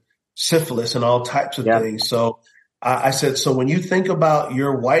injected with syphilis and all types of things. So I said, so when you think about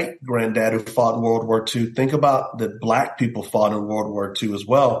your white granddad who fought in World War II, think about that black people fought in World War II as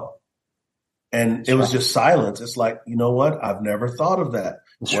well. And it was just silence. It's like, you know what? I've never thought of that.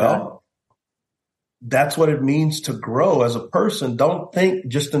 That's what it means to grow as a person. Don't think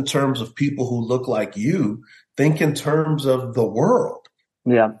just in terms of people who look like you. Think in terms of the world.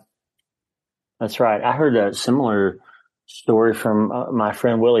 Yeah, that's right. I heard a similar story from my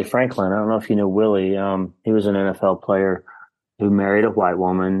friend Willie Franklin. I don't know if you know Willie. He was an NFL player who married a white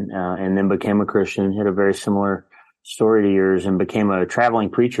woman and then became a Christian. He had a very similar story to yours and became a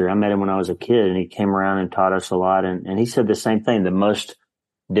traveling preacher. I met him when I was a kid, and he came around and taught us a lot. And he said the same thing. The most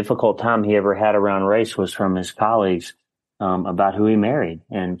difficult time he ever had around race was from his colleagues about who he married.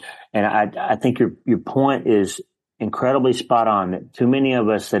 And I think your point is incredibly spot on, that too many of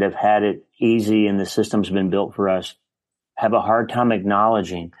us that have had it easy and the system's been built for us have a hard time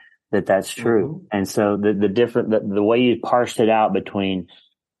acknowledging that that's true. Mm-hmm. And so the way you parsed it out between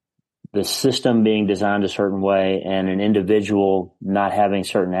the system being designed a certain way and an individual not having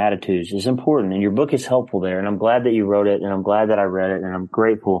certain attitudes is important. And your book is helpful there. And I'm glad that you wrote it, and I'm glad that I read it, and I'm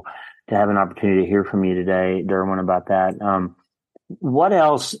grateful to have an opportunity to hear from you today, Derwin, about that. What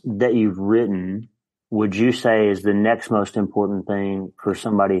else that you've written would you say is the next most important thing for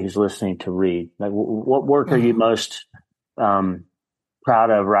somebody who's listening to read? Like, what work are you most proud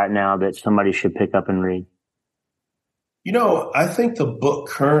of right now that somebody should pick up and read? I think the book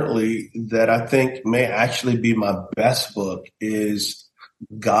currently that I think may actually be my best book is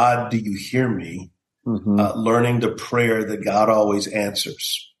God, Do You Hear Me? Mm-hmm. Learning the prayer that God always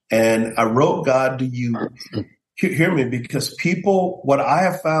answers. And I wrote God, Do You Hear Me? Because what I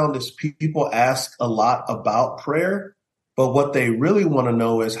have found is people ask a lot about prayer, but what they really want to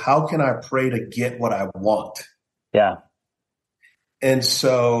know is, how can I pray to get what I want? Yeah. And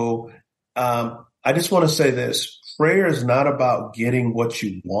so I just want to say this. Prayer is not about getting what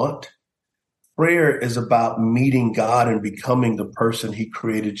you want. Prayer is about meeting God and becoming the person he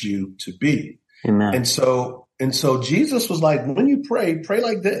created you to be. Amen. And so Jesus was like, when you pray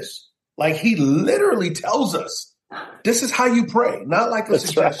like this. Like, he literally tells us, this is how you pray, not like a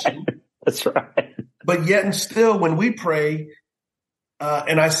suggestion. Right. That's right. But yet and still, when we pray,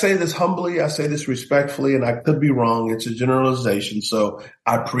 and I say this humbly, I say this respectfully, and I could be wrong. It's a generalization. So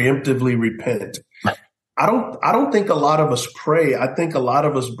I preemptively repent. I don't think a lot of us pray. I think a lot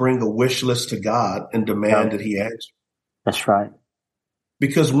of us bring a wish list to God and demand that he answer. That's right.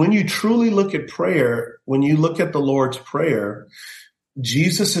 Because when you truly look at prayer, when you look at the Lord's Prayer,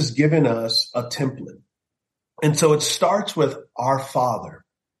 Jesus has given us a template. And so it starts with our Father.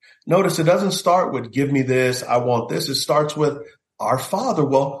 Notice it doesn't start with, give me this, I want this. It starts with our Father.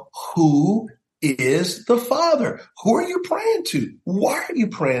 Well, who is the Father? Who are you praying to? Why are you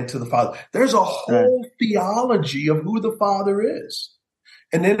praying to the Father? There's a whole theology of who the Father is.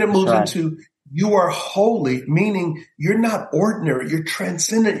 And then it moves into, you are holy, meaning you're not ordinary, you're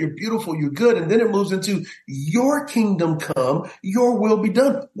transcendent, you're beautiful, you're good. And then it moves into, your kingdom come, your will be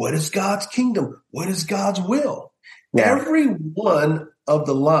done. What is God's kingdom? What is God's will? Yeah. Every one of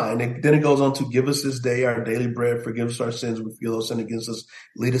the line, and then it goes on to, give us this day our daily bread, forgive us our sins, we feel those sin against us,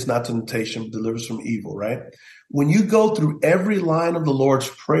 lead us not to temptation, but deliver us from evil, right? When you go through every line of the Lord's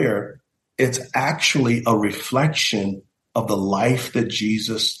Prayer, it's actually a reflection of the life that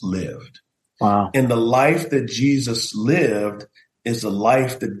Jesus lived. Wow. And the life that Jesus lived is the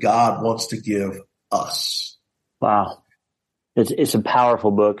life that God wants to give us. Wow. It's a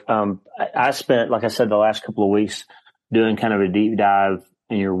powerful book. I spent, like I said, the last couple of weeks doing kind of a deep dive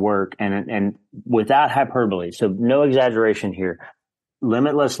in your work, and without hyperbole, so no exaggeration here.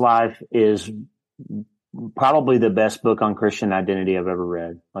 Limitless Life is probably the best book on Christian identity I've ever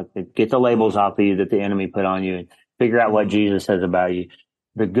read. Like, get the labels off of you that the enemy put on you and figure out what Jesus says about you.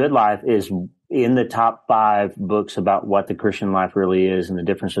 The Good Life is in the top 5 books about what the Christian life really is and the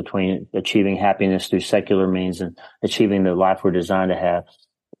difference between achieving happiness through secular means and achieving the life we're designed to have.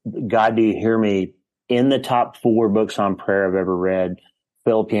 God, Do You Hear Me? In the top 4 books on prayer I've ever read.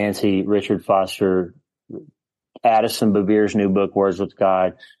 Philip Yancey, Richard Foster, Addison Bevere's new book, Words with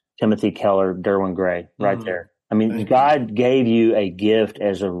God, Timothy Keller, Derwin Gray, right there. I mean, God gave you a gift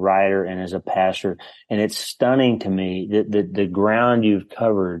as a writer and as a pastor, and it's stunning to me that the ground you've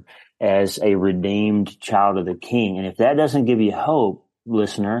covered as a redeemed child of the King. And if that doesn't give you hope,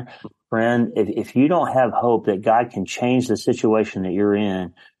 listener, friend, if you don't have hope that God can change the situation that you're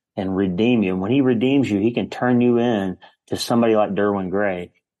in and redeem you, and when he redeems you, he can turn you in to somebody like Derwin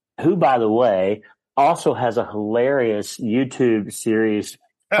Gray, who, by the way, also has a hilarious YouTube series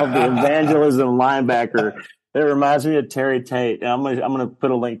of the evangelism linebacker. It reminds me of Terry Tate. And I'm gonna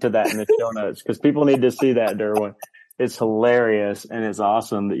put a link to that in the show notes because people need to see that, Derwin. It's hilarious, and it's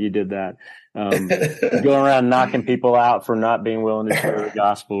awesome that you did that. Going around knocking people out for not being willing to share the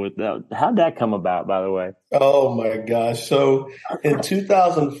gospel with them. How'd that come about, by the way? Oh my gosh. So in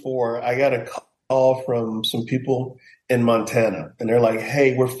 2004, I got a call from some people in Montana, and they're like,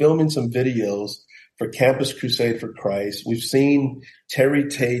 hey, we're filming some videos for Campus Crusade for Christ. We've seen Terry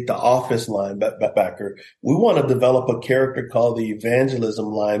Tate, the office linebacker. We want to develop a character called the evangelism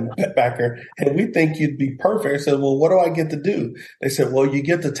linebacker, and we think you'd be perfect. I said, well, what do I get to do? They said, well, you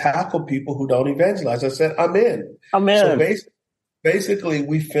get to tackle people who don't evangelize. I said, I'm in. So basically,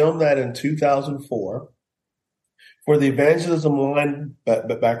 we filmed that in 2004. For the evangelism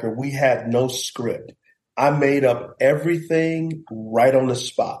linebacker, we had no script. I made up everything right on the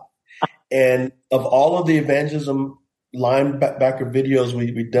spot. And of all of the evangelism linebacker videos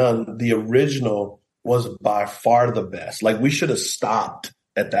we've done, the original was by far the best. Like, we should have stopped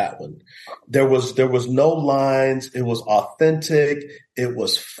at that one. There was no lines. It was authentic. It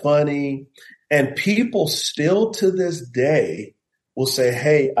was funny. And people still to this day will say,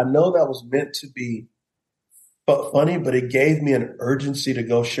 hey, I know that was meant to be funny, but it gave me an urgency to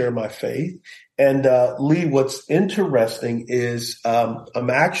go share my faith. And Lee, what's interesting is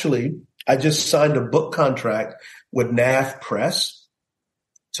I just signed a book contract with NAF Press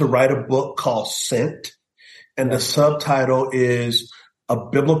to write a book called Sent. And the subtitle is A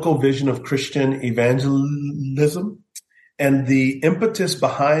Biblical Vision of Christian Evangelism. And the impetus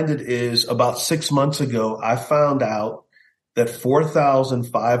behind it is about 6 months ago, I found out that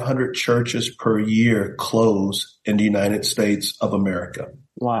 4,500 churches per year close in the United States of America.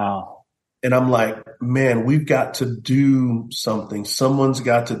 Wow. And I'm like, man, we've got to do something. Someone's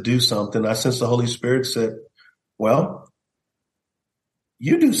got to do something. I sense the Holy Spirit said, well,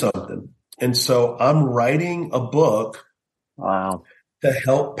 you do something. And so I'm writing a book to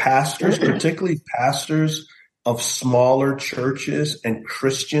help pastors, particularly pastors of smaller churches and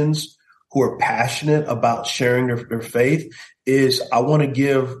Christians who are passionate about sharing their faith. Is I want to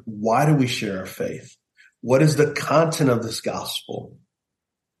give, why do we share our faith? What is the content of this gospel?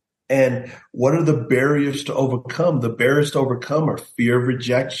 And what are the barriers to overcome? The barriers to overcome are fear of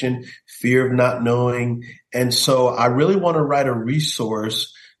rejection, fear of not knowing. And so I really want to write a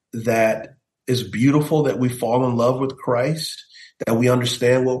resource that is beautiful, that we fall in love with Christ, that we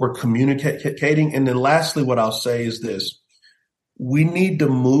understand what we're communicating. And then lastly, what I'll say is this. We need to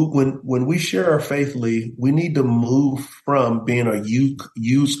move, when we share our faith, Lee, we need to move from being a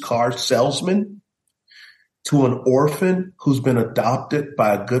used car salesman to an orphan who's been adopted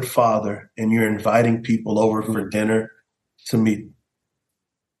by a good father, and you're inviting people over for dinner to meet.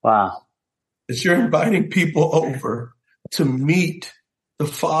 Wow. It's you're inviting people over to meet the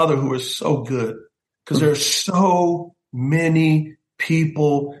Father who is so good, because there are so many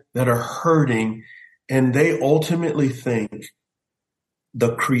people that are hurting, and they ultimately think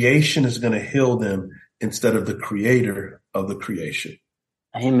the creation is going to heal them instead of the creator of the creation.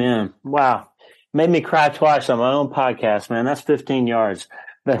 Amen. Wow. Made me cry twice on my own podcast, man. That's 15 yards.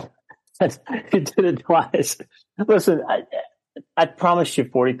 You did it twice. Listen, I promised you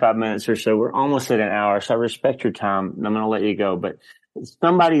 45 minutes or so. We're almost at an hour, so I respect your time, and I'm going to let you go. But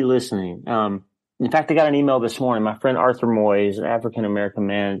somebody listening, in fact, I got an email this morning. My friend Arthur Moy is an African-American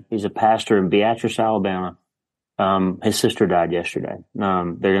man. He's a pastor in Beatrice, Alabama. His sister died yesterday. They're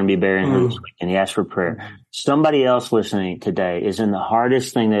going to be burying her this week, and he asked for prayer. Somebody else listening today is in the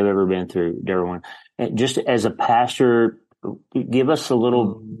hardest thing they've ever been through, Derwin. Just as a pastor give us a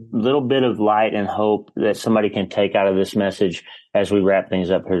little bit of light and hope that somebody can take out of this message as we wrap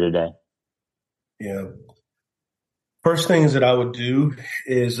things up here today. Yeah. First things that I would do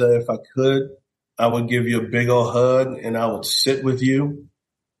is, if I could, I would give you a big old hug, and I would sit with you,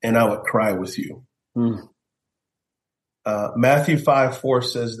 and I would cry with you. Matthew 5:4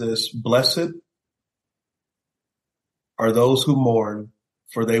 says this: "Blessed are those who mourn,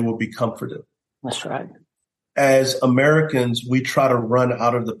 for they will be comforted." That's right. As Americans, we try to run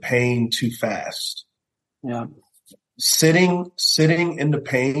out of the pain too fast. Yeah. Sitting in the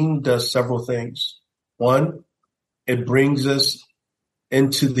pain does several things. One, it brings us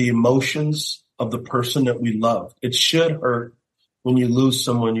into the emotions of the person that we love. It should hurt when you lose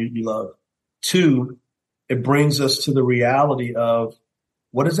someone you love. Two, it brings us to the reality of,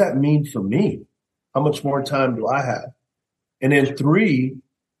 what does that mean for me? How much more time do I have? And then three,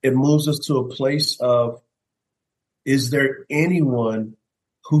 it moves us to a place of, is there anyone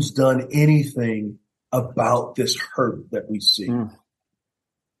who's done anything about this hurt that we see? And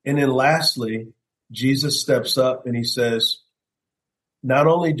then lastly, Jesus steps up and he says, not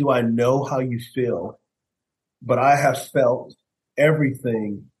only do I know how you feel, but I have felt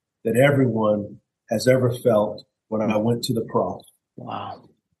everything that everyone has ever felt when I went to the cross. Wow.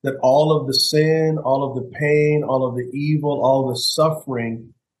 That all of the sin, all of the pain, all of the evil, all the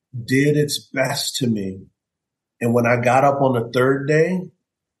suffering did its best to me. And when I got up on the third day,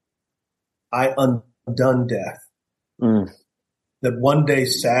 I undone death. That one day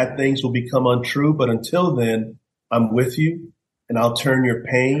sad things will become untrue, but until then, I'm with you, and I'll turn your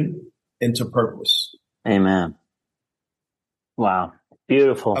pain into purpose. Amen. Wow.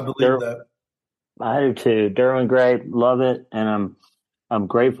 Beautiful. I believe that. I do too. Derwin, great. Love it. And I'm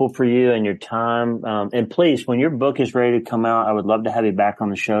grateful for you and your time. And please, when your book is ready to come out, I would love to have you back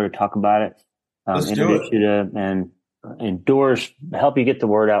on the show to talk about it. Let's do it. You to and endorse, help you get the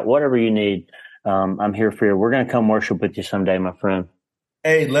word out, whatever you need. I'm here for you. We're going to come worship with you someday, my friend.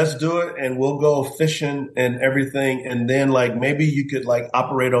 Hey, let's do it, and we'll go fishing and everything, and then maybe you could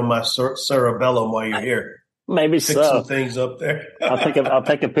operate on my cerebellum while you're here. Maybe Fix so. some things up there. I'll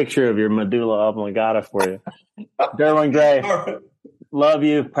take a picture of your medulla oblongata for you. Derwin Gray, Right. Love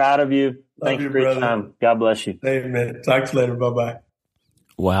you, proud of you. Thanks for your time. God bless you. Amen. Talk to you later. Bye-bye.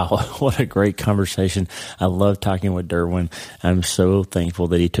 Wow, what a great conversation. I love talking with Derwin. I'm so thankful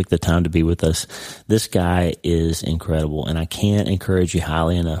that he took the time to be with us. This guy is incredible, and I can't encourage you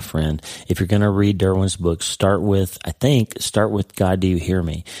highly enough, friend. If you're going to read Derwin's book, start with God, Do You Hear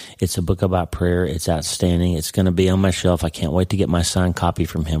Me? It's a book about prayer. It's outstanding. It's going to be on my shelf. I can't wait to get my signed copy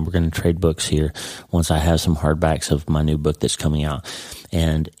from him. We're going to trade books here once I have some hardbacks of my new book that's coming out.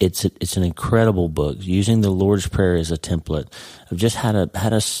 And it's an incredible book, using the Lord's Prayer as a template of just how to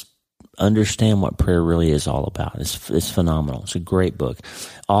understand what prayer really is all about. It's phenomenal. It's a great book.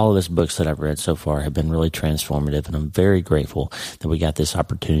 All of his books that I've read so far have been really transformative, and I'm very grateful that we got this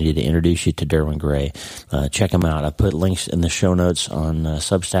opportunity to introduce you to Derwin Gray. Check him out. I put links in the show notes on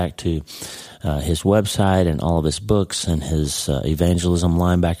Substack to his website and all of his books and his evangelism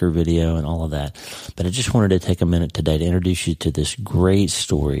linebacker video and all of that. But I just wanted to take a minute today to introduce you to this great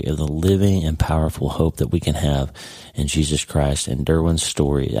story of the living and powerful hope that we can have in Jesus Christ. And Derwin's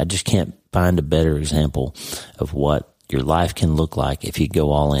story, I just can't find a better example of what your life can look like if you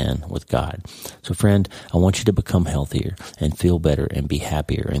go all in with God. So friend, I want you to become healthier and feel better and be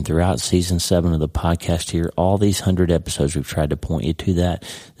happier. And throughout season 7 of the podcast here, all these 100 episodes, we've tried to point you to that,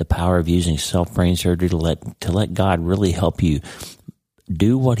 the power of using self-brain surgery to let God really help you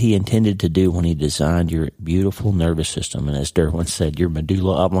do what he intended to do when he designed your beautiful nervous system. And as Derwin said, your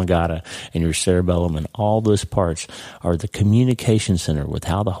medulla oblongata and your cerebellum and all those parts are the communication center with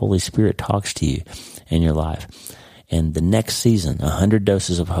how the Holy Spirit talks to you in your life. And the next season, 100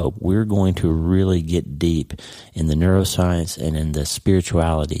 Doses of Hope, we're going to really get deep in the neuroscience and in the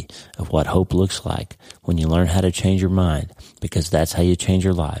spirituality of what hope looks like when you learn how to change your mind, because that's how you change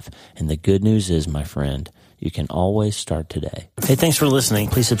your life. And the good news is, my friend, you can always start today. Hey, thanks for listening.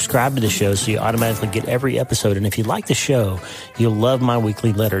 Please subscribe to the show so you automatically get every episode. And if you like the show, you'll love my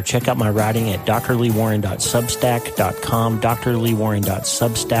weekly letter. Check out my writing at drleewarren.substack.com,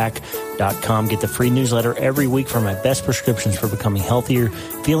 drleewarren.substack.com. Get the free newsletter every week for my best prescriptions for becoming healthier,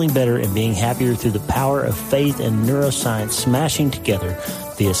 feeling better, and being happier through the power of faith and neuroscience smashing together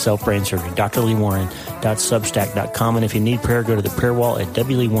via self-brain surgery. drleewarren.substack.com. And if you need prayer, go to the prayer wall at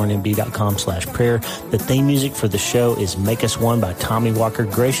wleewarrenmd.com/prayer. The theme music for the show is Make Us One by Tommy Walker,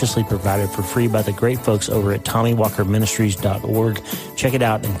 graciously provided for free by the great folks over at TommyWalkerMinistries.org. Check it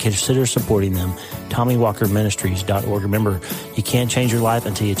out and consider supporting them. TommyWalkerMinistries.org. Remember, you can't change your life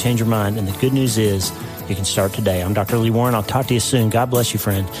until you change your mind. And the good news is You can start today. I'm Dr. Lee Warren. I'll talk to you soon. God bless you,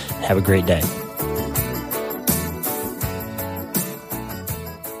 friend. Have a great day.